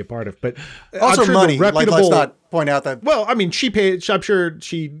wouldn't need to be a part of. But also money. Like, let's not point out that. Well, I mean, she paid. I'm sure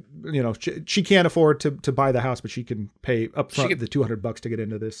she can't afford to buy the house, but she can pay upfront the $200 to get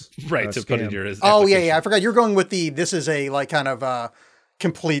into this. Right. To scam. put in your. Oh yeah. I forgot. You're going with this is a like kind of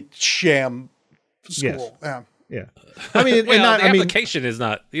complete sham school. Yes. Yeah. I mean, the application is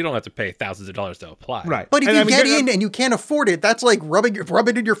not. You don't have to pay thousands of dollars to apply. Right. But if you get in and you can't afford it, that's like rub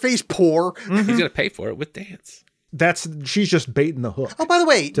it in your face, poor. Mm-hmm. He's gonna pay for it with dance. She's just baiting the hook. Oh, by the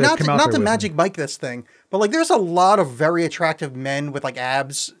way, not to Magic Mike this thing, but like there's a lot of very attractive men with like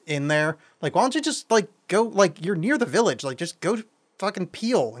abs in there. Like, why don't you just like go, like you're near the village, like just go fucking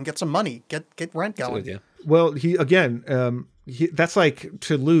peel and get some money, get rent going. Yeah. Well, that's like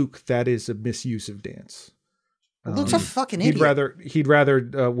to Luke, that is a misuse of dance. Luke's a fucking idiot. He'd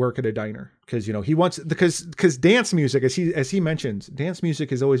rather work at a diner because he wants because dance music, as he mentions, dance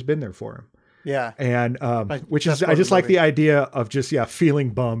music has always been there for him. Yeah. And which is I just like the idea of just feeling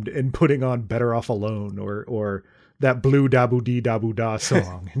bummed and putting on Better Off Alone or that Blue Dabu Dee Dabu Da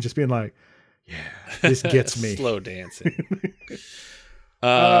song and just being like, yeah, this gets me. Slow dancing.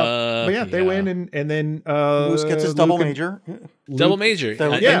 But they win and then Moose gets his double major. Double major.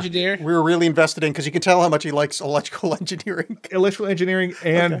 Engineer. We were really invested in because you can tell how much he likes electrical engineering. Electrical engineering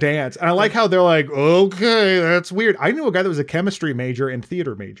and dance. And I like how they're like, okay, that's weird. I knew a guy that was a chemistry major and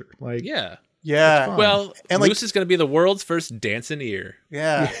theater major. Like, yeah. Well, and Moose is going to be the world's first danceneer.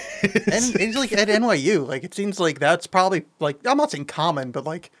 Yeah. And he's like at NYU. Like, it seems like that's probably like, I'm not saying common, but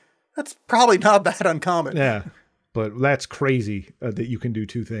like, that's probably not that uncommon. Yeah. But that's crazy that you can do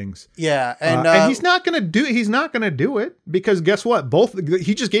two things. Yeah. And he's not going to do it because guess what?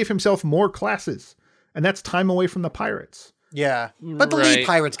 He just gave himself more classes and that's time away from the pirates. Yeah, but the lead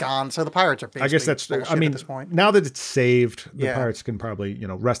pirate's gone, so the pirates are basically. I guess that's. I mean, at this point, now that it's saved, the pirates can probably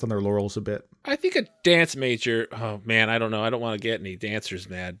rest on their laurels a bit. I think a dance major. Oh man, I don't know. I don't want to get any dancers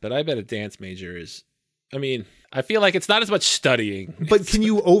mad, but I bet a dance major is. I mean, I feel like it's not as much studying. But can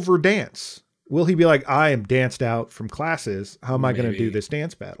you over dance? Will he be like, I am danced out from classes. How am I going to do this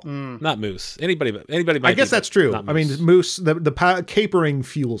dance battle? Not Moose. Anybody. I guess that's true. I mean, Moose. The capering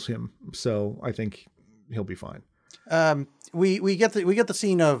fuels him, so I think he'll be fine. We get the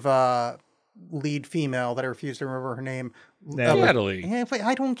scene of lead female that I refuse to remember her name. Natalie.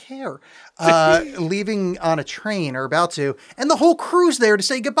 I don't care. Leaving on a train or about to, and the whole crew's there to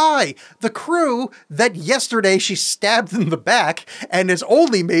say goodbye. The crew that yesterday she stabbed in the back and is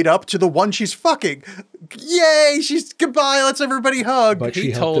only made up to the one she's fucking. Yay! She's goodbye. Let's everybody hug. But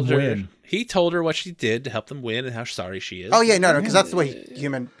he told her. Win. He told her what she did to help them win and how sorry she is. Oh yeah, no, because that's the way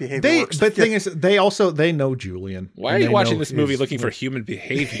human behavior works. But the thing is, they know Julian. Why are you watching this movie looking for human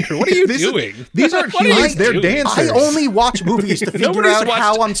behavior? What are you doing? These aren't humans; they're dancers. I only watch movies to figure out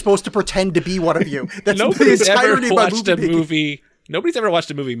how I'm supposed to pretend to be one of you. That's the entirety of my movie. Nobody's ever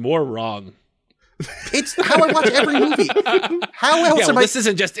watched a movie more wrong. It's how I watch every movie. How else am I? This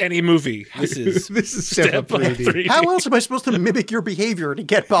isn't just any movie. This is Step 3D. How else am I supposed to mimic your behavior to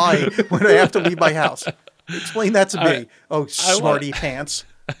get by when I have to leave my house? Explain that to me. Smarty pants.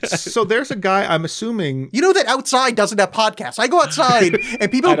 So there's a guy, I'm assuming. You know that outside doesn't have podcasts. I go outside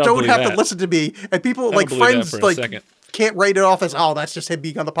and people don't have to listen to me, and people like friends like can't write it off as that's just him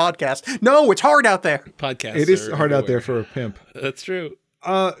being on the podcast. No, it's hard out there. Podcasts. It is hard out there for a pimp. That's true.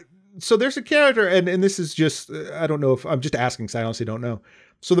 So there's a character, and this is just, I don't know if I'm just asking, because I honestly don't know.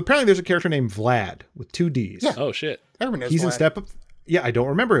 So apparently there's a character named Vlad with 2 Ds. Yeah. Oh, shit. Everyone knows He's Vlad. in Step Up. Yeah, I don't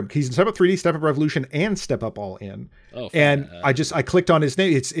remember him. He's in Step Up 3D, Step Up Revolution, and Step Up All In. Oh, and I clicked on his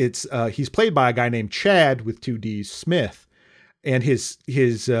name. It's he's played by a guy named Chad with 2 Ds, Smith. And his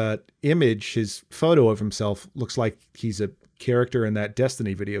image, his photo of himself looks like he's a character in that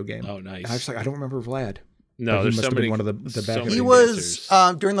Destiny video game. Oh, nice. And I was like, I don't remember Vlad. No, there's so many. One of the bad he was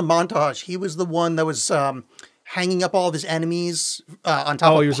during the montage. He was the one that was hanging up all of his enemies on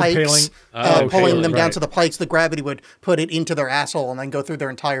top of pikes, pulling them down to the pikes. The gravity would put it into their asshole and then go through their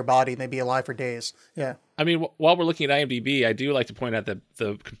entire body, and they'd be alive for days. Yeah. I mean, while we're looking at IMDb, I do like to point out that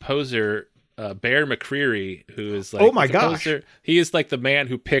the composer Bear McCreary, who is like, oh my gosh, he is like the man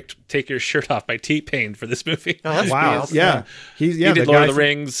who picked "Take Your Shirt Off" by T-Pain for this movie. Oh, wow, yeah, he did Lord of the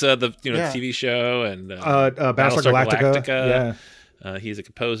Rings, the TV show, and Battlestar Galactica. Yeah, he's a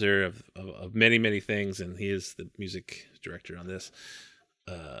composer of many things, and he is the music director on this.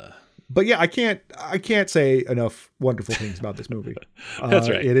 But yeah, I can't say enough wonderful things about this movie. That's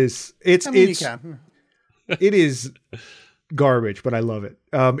right. It is garbage, but I love it.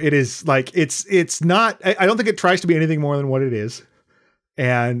 It is like it's not. I don't think it tries to be anything more than what it is.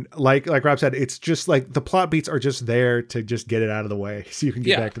 And like Rob said, it's just like the plot beats are just there to just get it out of the way, so you can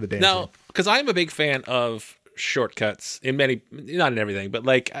get back to the dancing. Now, because I'm a big fan of shortcuts in many, not in everything, but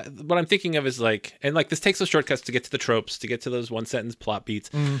like what I'm thinking of is like, and like this takes those shortcuts to get to the tropes, to get to those one sentence plot beats.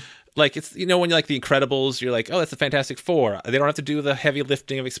 Like it's, when you're like the Incredibles, you're like, oh, that's the Fantastic Four. They don't have to do the heavy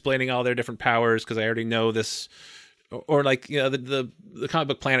lifting of explaining all their different powers because I already know this. Or like, the comic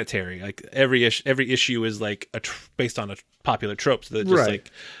book Planetary, like every issue is like based on a popular trope. So that just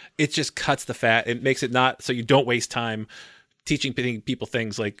like, it just cuts the fat. It makes it not so you don't waste time teaching people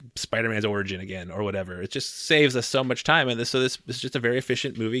things like Spider-Man's origin again or whatever. It just saves us so much time. And this is just a very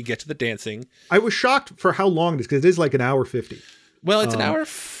efficient movie. Get to the dancing. I was shocked for how long it is, because it is like an hour 50. Well, it's an hour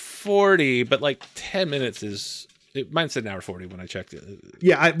 40, but like 10 minutes is. Mine said an hour 40 when I checked it.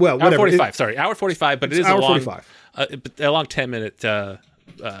 Yeah, whatever. Hour 45. Sorry, hour 45, but it is hour a 45. long 10-minute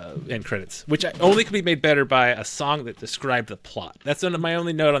end credits, which only could be made better by a song that described the plot. That's my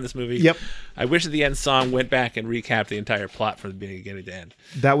only note on this movie. Yep. I wish that the end song went back and recapped the entire plot from the beginning to end.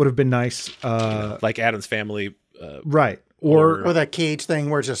 That would have been nice. Like Addams Family. Right. Or that Cage thing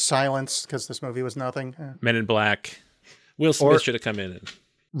where it's just silence because this movie was nothing. Yeah. Men in Black. Will Smith should have come in.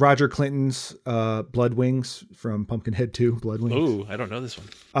 Roger Clinton's Blood Wings from Pumpkinhead 2, Blood Wings. Ooh, I don't know this one.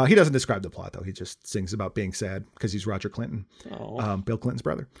 He doesn't describe the plot, though. He just sings about being sad because he's Roger Clinton, Bill Clinton's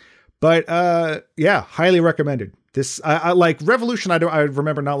brother. But yeah, highly recommended. This, I like Revolution. I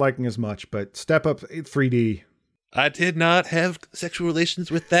remember not liking as much, but Step Up 3D. I did not have sexual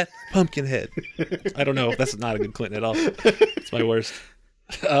relations with that Pumpkinhead. I don't know. That's not a good Clinton at all. It's my worst.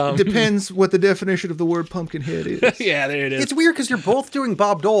 Depends what the definition of the word Pumpkinhead is. Yeah, there it is. It's weird because you're both doing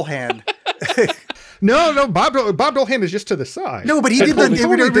Bob Dole hand. No, Bob Dole hand is just to the side. No, but he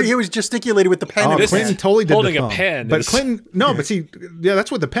he was gesticulating with the pen. Clinton totally did holding the thumb. A pen. But Clinton, but see,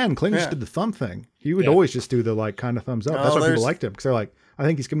 that's with the pen. Clinton just did the thumb thing. He would always just do the like kind of thumbs up. That's why people liked him, because they're like, I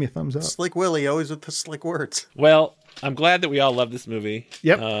think he's giving me a thumbs up. Slick Willie, always with the slick words. Well, I'm glad that we all love this movie.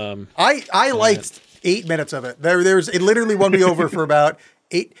 Yep. I liked 8 minutes of it. It literally won me over for about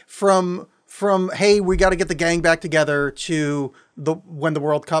 8 from hey, we got to get the gang back together to when the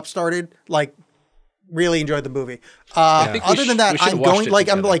World Cup started. Like, really enjoyed the movie. Other than that, I'm going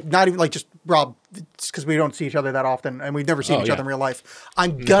not even like just Rob, because we don't see each other that often and we've never seen each other in real life.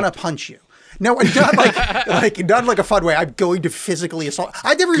 I'm gonna punch you. No, not not like a fun way. I'm going to physically assault.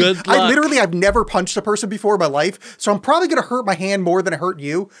 I've never punched a person before in my life, so I'm probably gonna hurt my hand more than I hurt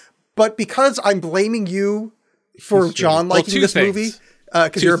you. But because I'm blaming you for John liking this movie.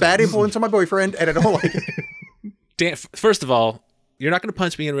 Because you're a bad influence on my boyfriend, and I don't like it. First of all, you're not going to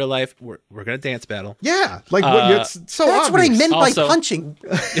punch me in real life. We're going to dance battle. Yeah, it's so that's obvious. what I meant by punching.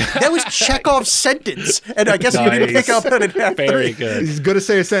 That was Chekhov's sentence, and I guess you didn't pick up on it. Very good. He's going to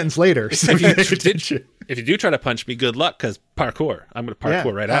say a sentence later. So if you do try to punch me, good luck, because parkour. I'm going to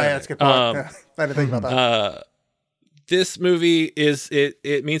parkour right out. That's a good point. I didn't think about that. This movie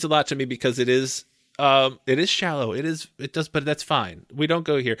it means a lot to me because it is shallow. But that's fine. We don't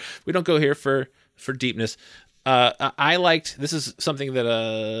go here for deepness. This is something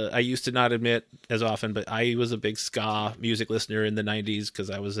that I used to not admit as often, but I was a big ska music listener in the 90s because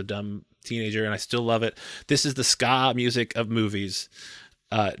I was a dumb teenager, and I still love it. This is the ska music of movies.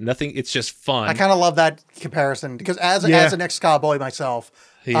 It's just fun. I kind of love that comparison because as an ex-ska boy myself,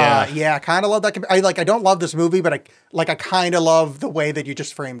 I kind of love that. I don't love this movie, but I kind of love the way that you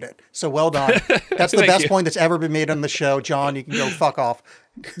just framed it. So well done. That's the best point that's ever been made on the show. John, you can go fuck off.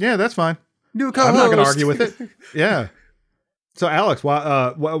 Yeah, that's fine. New co-host. I'm not going to argue with it. Yeah. So Alex,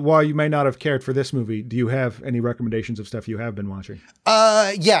 while you may not have cared for this movie, do you have any recommendations of stuff you have been watching?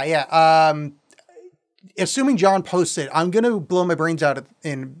 Yeah. Assuming John posts it, I'm going to blow my brains out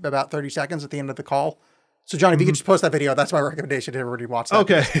in about 30 seconds at the end of the call. So, John, if you could just post that video, that's my recommendation to everybody watch that.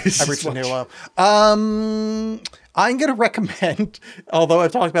 Okay. I've reached a new low. I'm going to recommend, although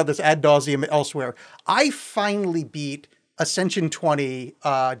I've talked about this ad nauseum elsewhere, I finally beat Ascension 20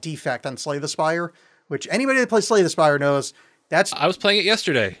 Defect on Slay the Spire, which anybody that plays Slay the Spire knows. I was playing it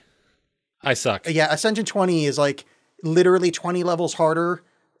yesterday. I suck. Yeah, Ascension 20 is like literally 20 levels harder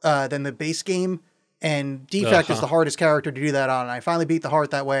than the base game, and Defect is the hardest character to do that on. And I finally beat the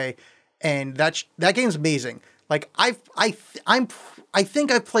heart that way. and that game's amazing. Like I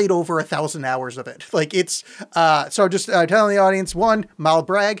think I've played over 1,000 hours of it. Like it's so just telling the audience, one, mild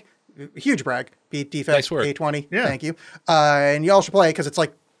brag, huge brag, beat Defect A20. Yeah. Thank you. And you all should play it because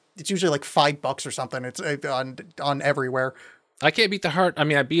it's usually like $5 or something. It's on everywhere. I can't beat the heart. I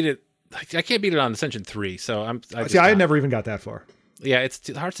mean, I beat it. I can't beat it on Ascension 3. So I never even got that far. Yeah,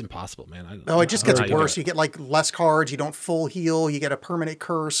 the heart's impossible, man. It just gets worse. You get like less cards. You don't full heal. You get a permanent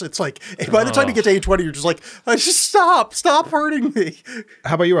curse. It's like by the time you get to A20, you're just like, just stop hurting me.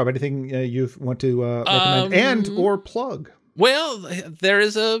 How about you, Rob? Anything you want to recommend and or plug? Well, there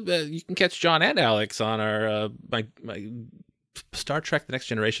is you can catch John and Alex on our my Star Trek The Next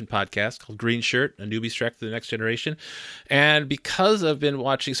Generation podcast called Green Shirt, a newbie's trek to the next generation. And because I've been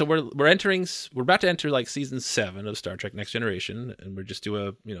watching, so we're about to enter like season 7 of Star Trek Next Generation, and we're just do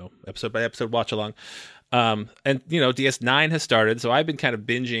a episode by episode watch along. And DS9 has started, so I've been kind of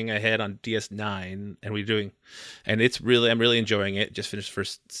binging ahead on DS9, and I'm really enjoying it. Just finished the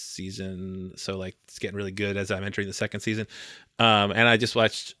first season, so like it's getting really good as I'm entering the second season. And I just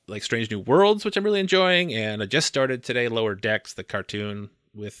watched like Strange New Worlds, which I'm really enjoying, and I just started today Lower Decks, the cartoon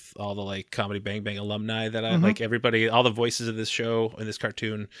with all the like Comedy Bang Bang alumni that I like. Everybody, all the voices of this show and this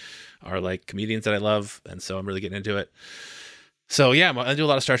cartoon are like comedians that I love, and so I'm really getting into it. So yeah, I do a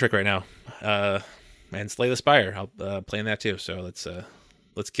lot of Star Trek right now. And Slay the Spire, I'll playing that too. So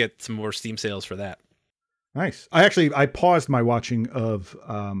let's get some more Steam sales for that. Nice. I paused my watching of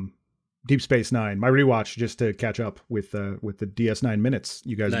Deep Space Nine, my rewatch, just to catch up with the DS9 minutes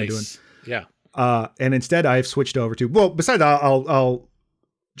you guys have been doing. Yeah. And instead, I've switched over to besides I'll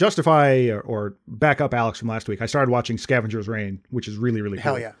justify or back up Alex from last week. I started watching Scavenger's Reign, which is really really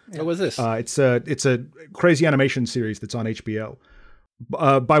cool. Hell yeah. What was this? It's a crazy animation series that's on HBO.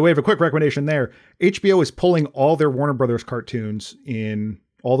 By way of a quick recommendation there, HBO is pulling all their Warner Brothers cartoons in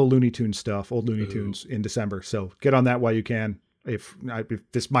all the Looney Tunes stuff, old Looney Tunes, in December. So get on that while you can. If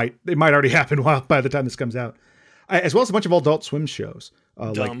it might already happen by the time this comes out. As well as a bunch of Adult Swim shows,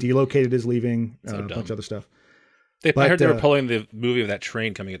 like Delocated is leaving, a bunch of other stuff. I heard they were pulling the movie of that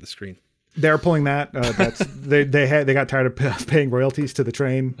train coming at the screen. They're pulling that. They got tired of paying royalties to the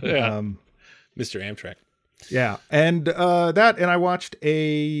train. Yeah. Mr. Amtrak. Yeah, and I watched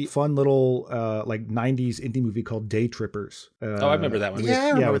a fun little like 90s indie movie called Day Trippers. I remember that one. I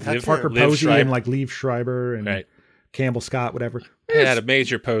remember with that Parker Posey and like Liev Schreiber and Campbell Scott, whatever. I had a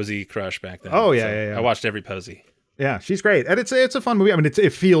major Posey crush back then. Oh yeah. I watched every Posey. Yeah, she's great, and it's a fun movie. I mean,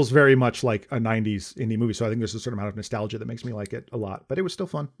 it feels very much like a 90s indie movie, so I think there's a certain amount of nostalgia that makes me like it a lot. But it was still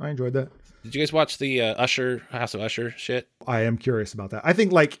fun. I enjoyed that. Did you guys watch the House of Usher shit? I am curious about that. I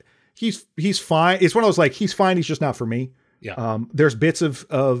think like he's fine. It's one of those like he's fine. He's just not for me. Yeah. There's bits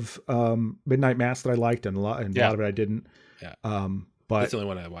of Midnight Mass that I liked, and a lot of it I didn't. Yeah. But that's the only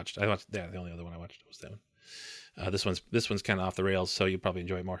one I watched. The only other one I watched was that one. This one's kind of off the rails, so you probably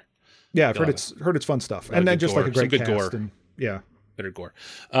enjoy it more. Yeah, I've heard it's fun stuff, and then just gore. Like a great good cast gore. And better gore.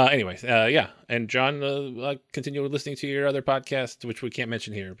 Anyway, and John, continue listening to your other podcast, which we can't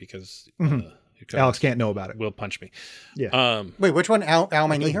mention here because Alex can't know about it. Will punch me. Yeah. Wait, which one? Al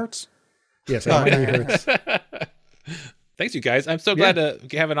My Knee Hurts? Yes, Al My Knee Hurts. Thanks, you guys. I'm so glad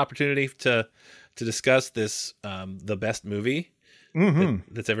to have an opportunity to discuss this the best movie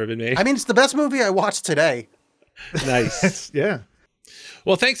that's ever been made. I mean, it's the best movie I watched today. Nice. Yeah.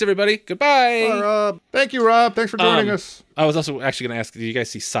 Well, thanks everybody. Goodbye. Bye, Rob. Thank you, Rob. Thanks for joining us. I was also actually going to ask, did you guys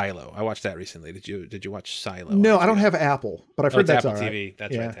see Silo? I watched that recently. Did you watch Silo? No, I don't have Apple, but I've heard that's Apple all right. TV.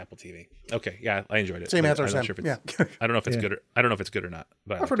 That's right, it's Apple TV. Okay, yeah, I enjoyed it. Same answer. I'm not sure if it's, I don't know if it's good. I don't know if it's good or not.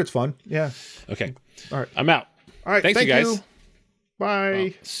 But I've heard it's fun. Yeah. Okay. All right. I'm out. All right. Thanks, thank you guys. Bye. Well,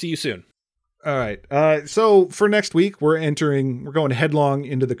 see you soon. All right. So for next week, we're going headlong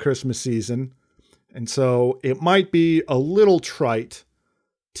into the Christmas season. And so it might be a little trite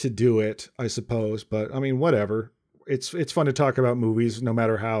to do it, I suppose, but I mean, whatever. It's fun to talk about movies, no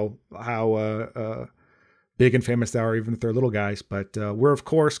matter how big and famous they are, even if they're little guys. But we're of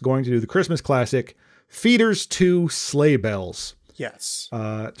course going to do the Christmas classic, Feeders 2 Sleigh Bells. Yes.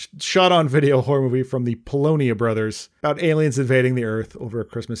 Shot on video horror movie from the Polonia brothers about aliens invading the Earth over a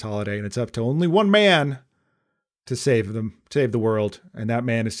Christmas holiday, and it's up to only one man to save the world, and that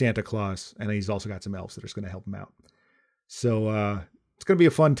man is Santa Claus, and he's also got some elves that are going to help him out. So it's going to be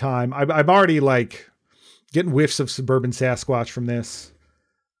a fun time. I'm already like getting whiffs of suburban Sasquatch from this,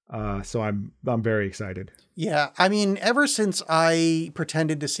 so I'm very excited. Yeah, I mean, ever since I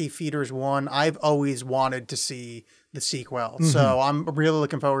pretended to see Feeders 1, I've always wanted to see the sequel. Mm-hmm. So I'm really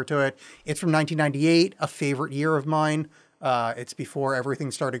looking forward to it. It's from 1998, a favorite year of mine. It's before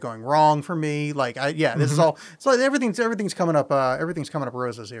everything started going wrong for me. Like, this is all. It's like everything's coming up. Everything's coming up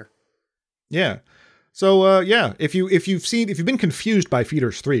roses here. Yeah. So if you've been confused by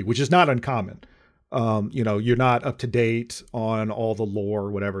Feeders 3, which is not uncommon, you're not up to date on all the lore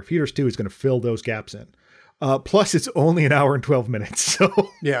or whatever, Feeders 2 is going to fill those gaps in. Plus it's only an hour and 12 minutes. So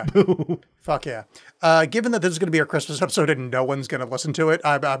yeah. Fuck yeah. Given that this is going to be our Christmas episode and no one's going to listen to it,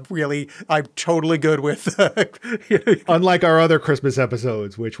 I'm totally good with. Unlike our other Christmas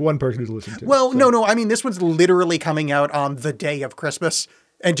episodes, which one person is listening to. Well, no. I mean, this one's literally coming out on the day of Christmas,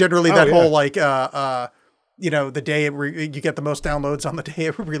 and generally whole the day you get the most downloads on the day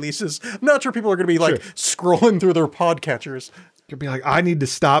it releases. I'm not sure people are going to be scrolling through their podcatchers. You'll be like, I need to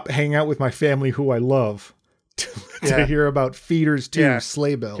stop hanging out with my family who I love. To hear about Feeders 2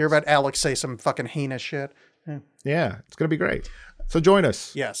 sleigh bells. Hear about Alex say some fucking heinous shit. Yeah, it's going to be great. So join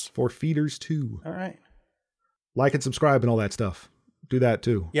us. Yes. For Feeders 2. All right. Like and subscribe and all that stuff. Do that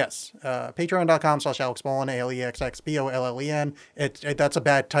too. Yes. Patreon.com/AlexBollen, ALEXXBOLLEN. That's a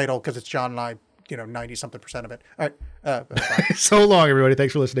bad title because it's John and I, 90-something% of it. All right. Bye. So long, everybody.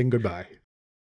 Thanks for listening. Goodbye.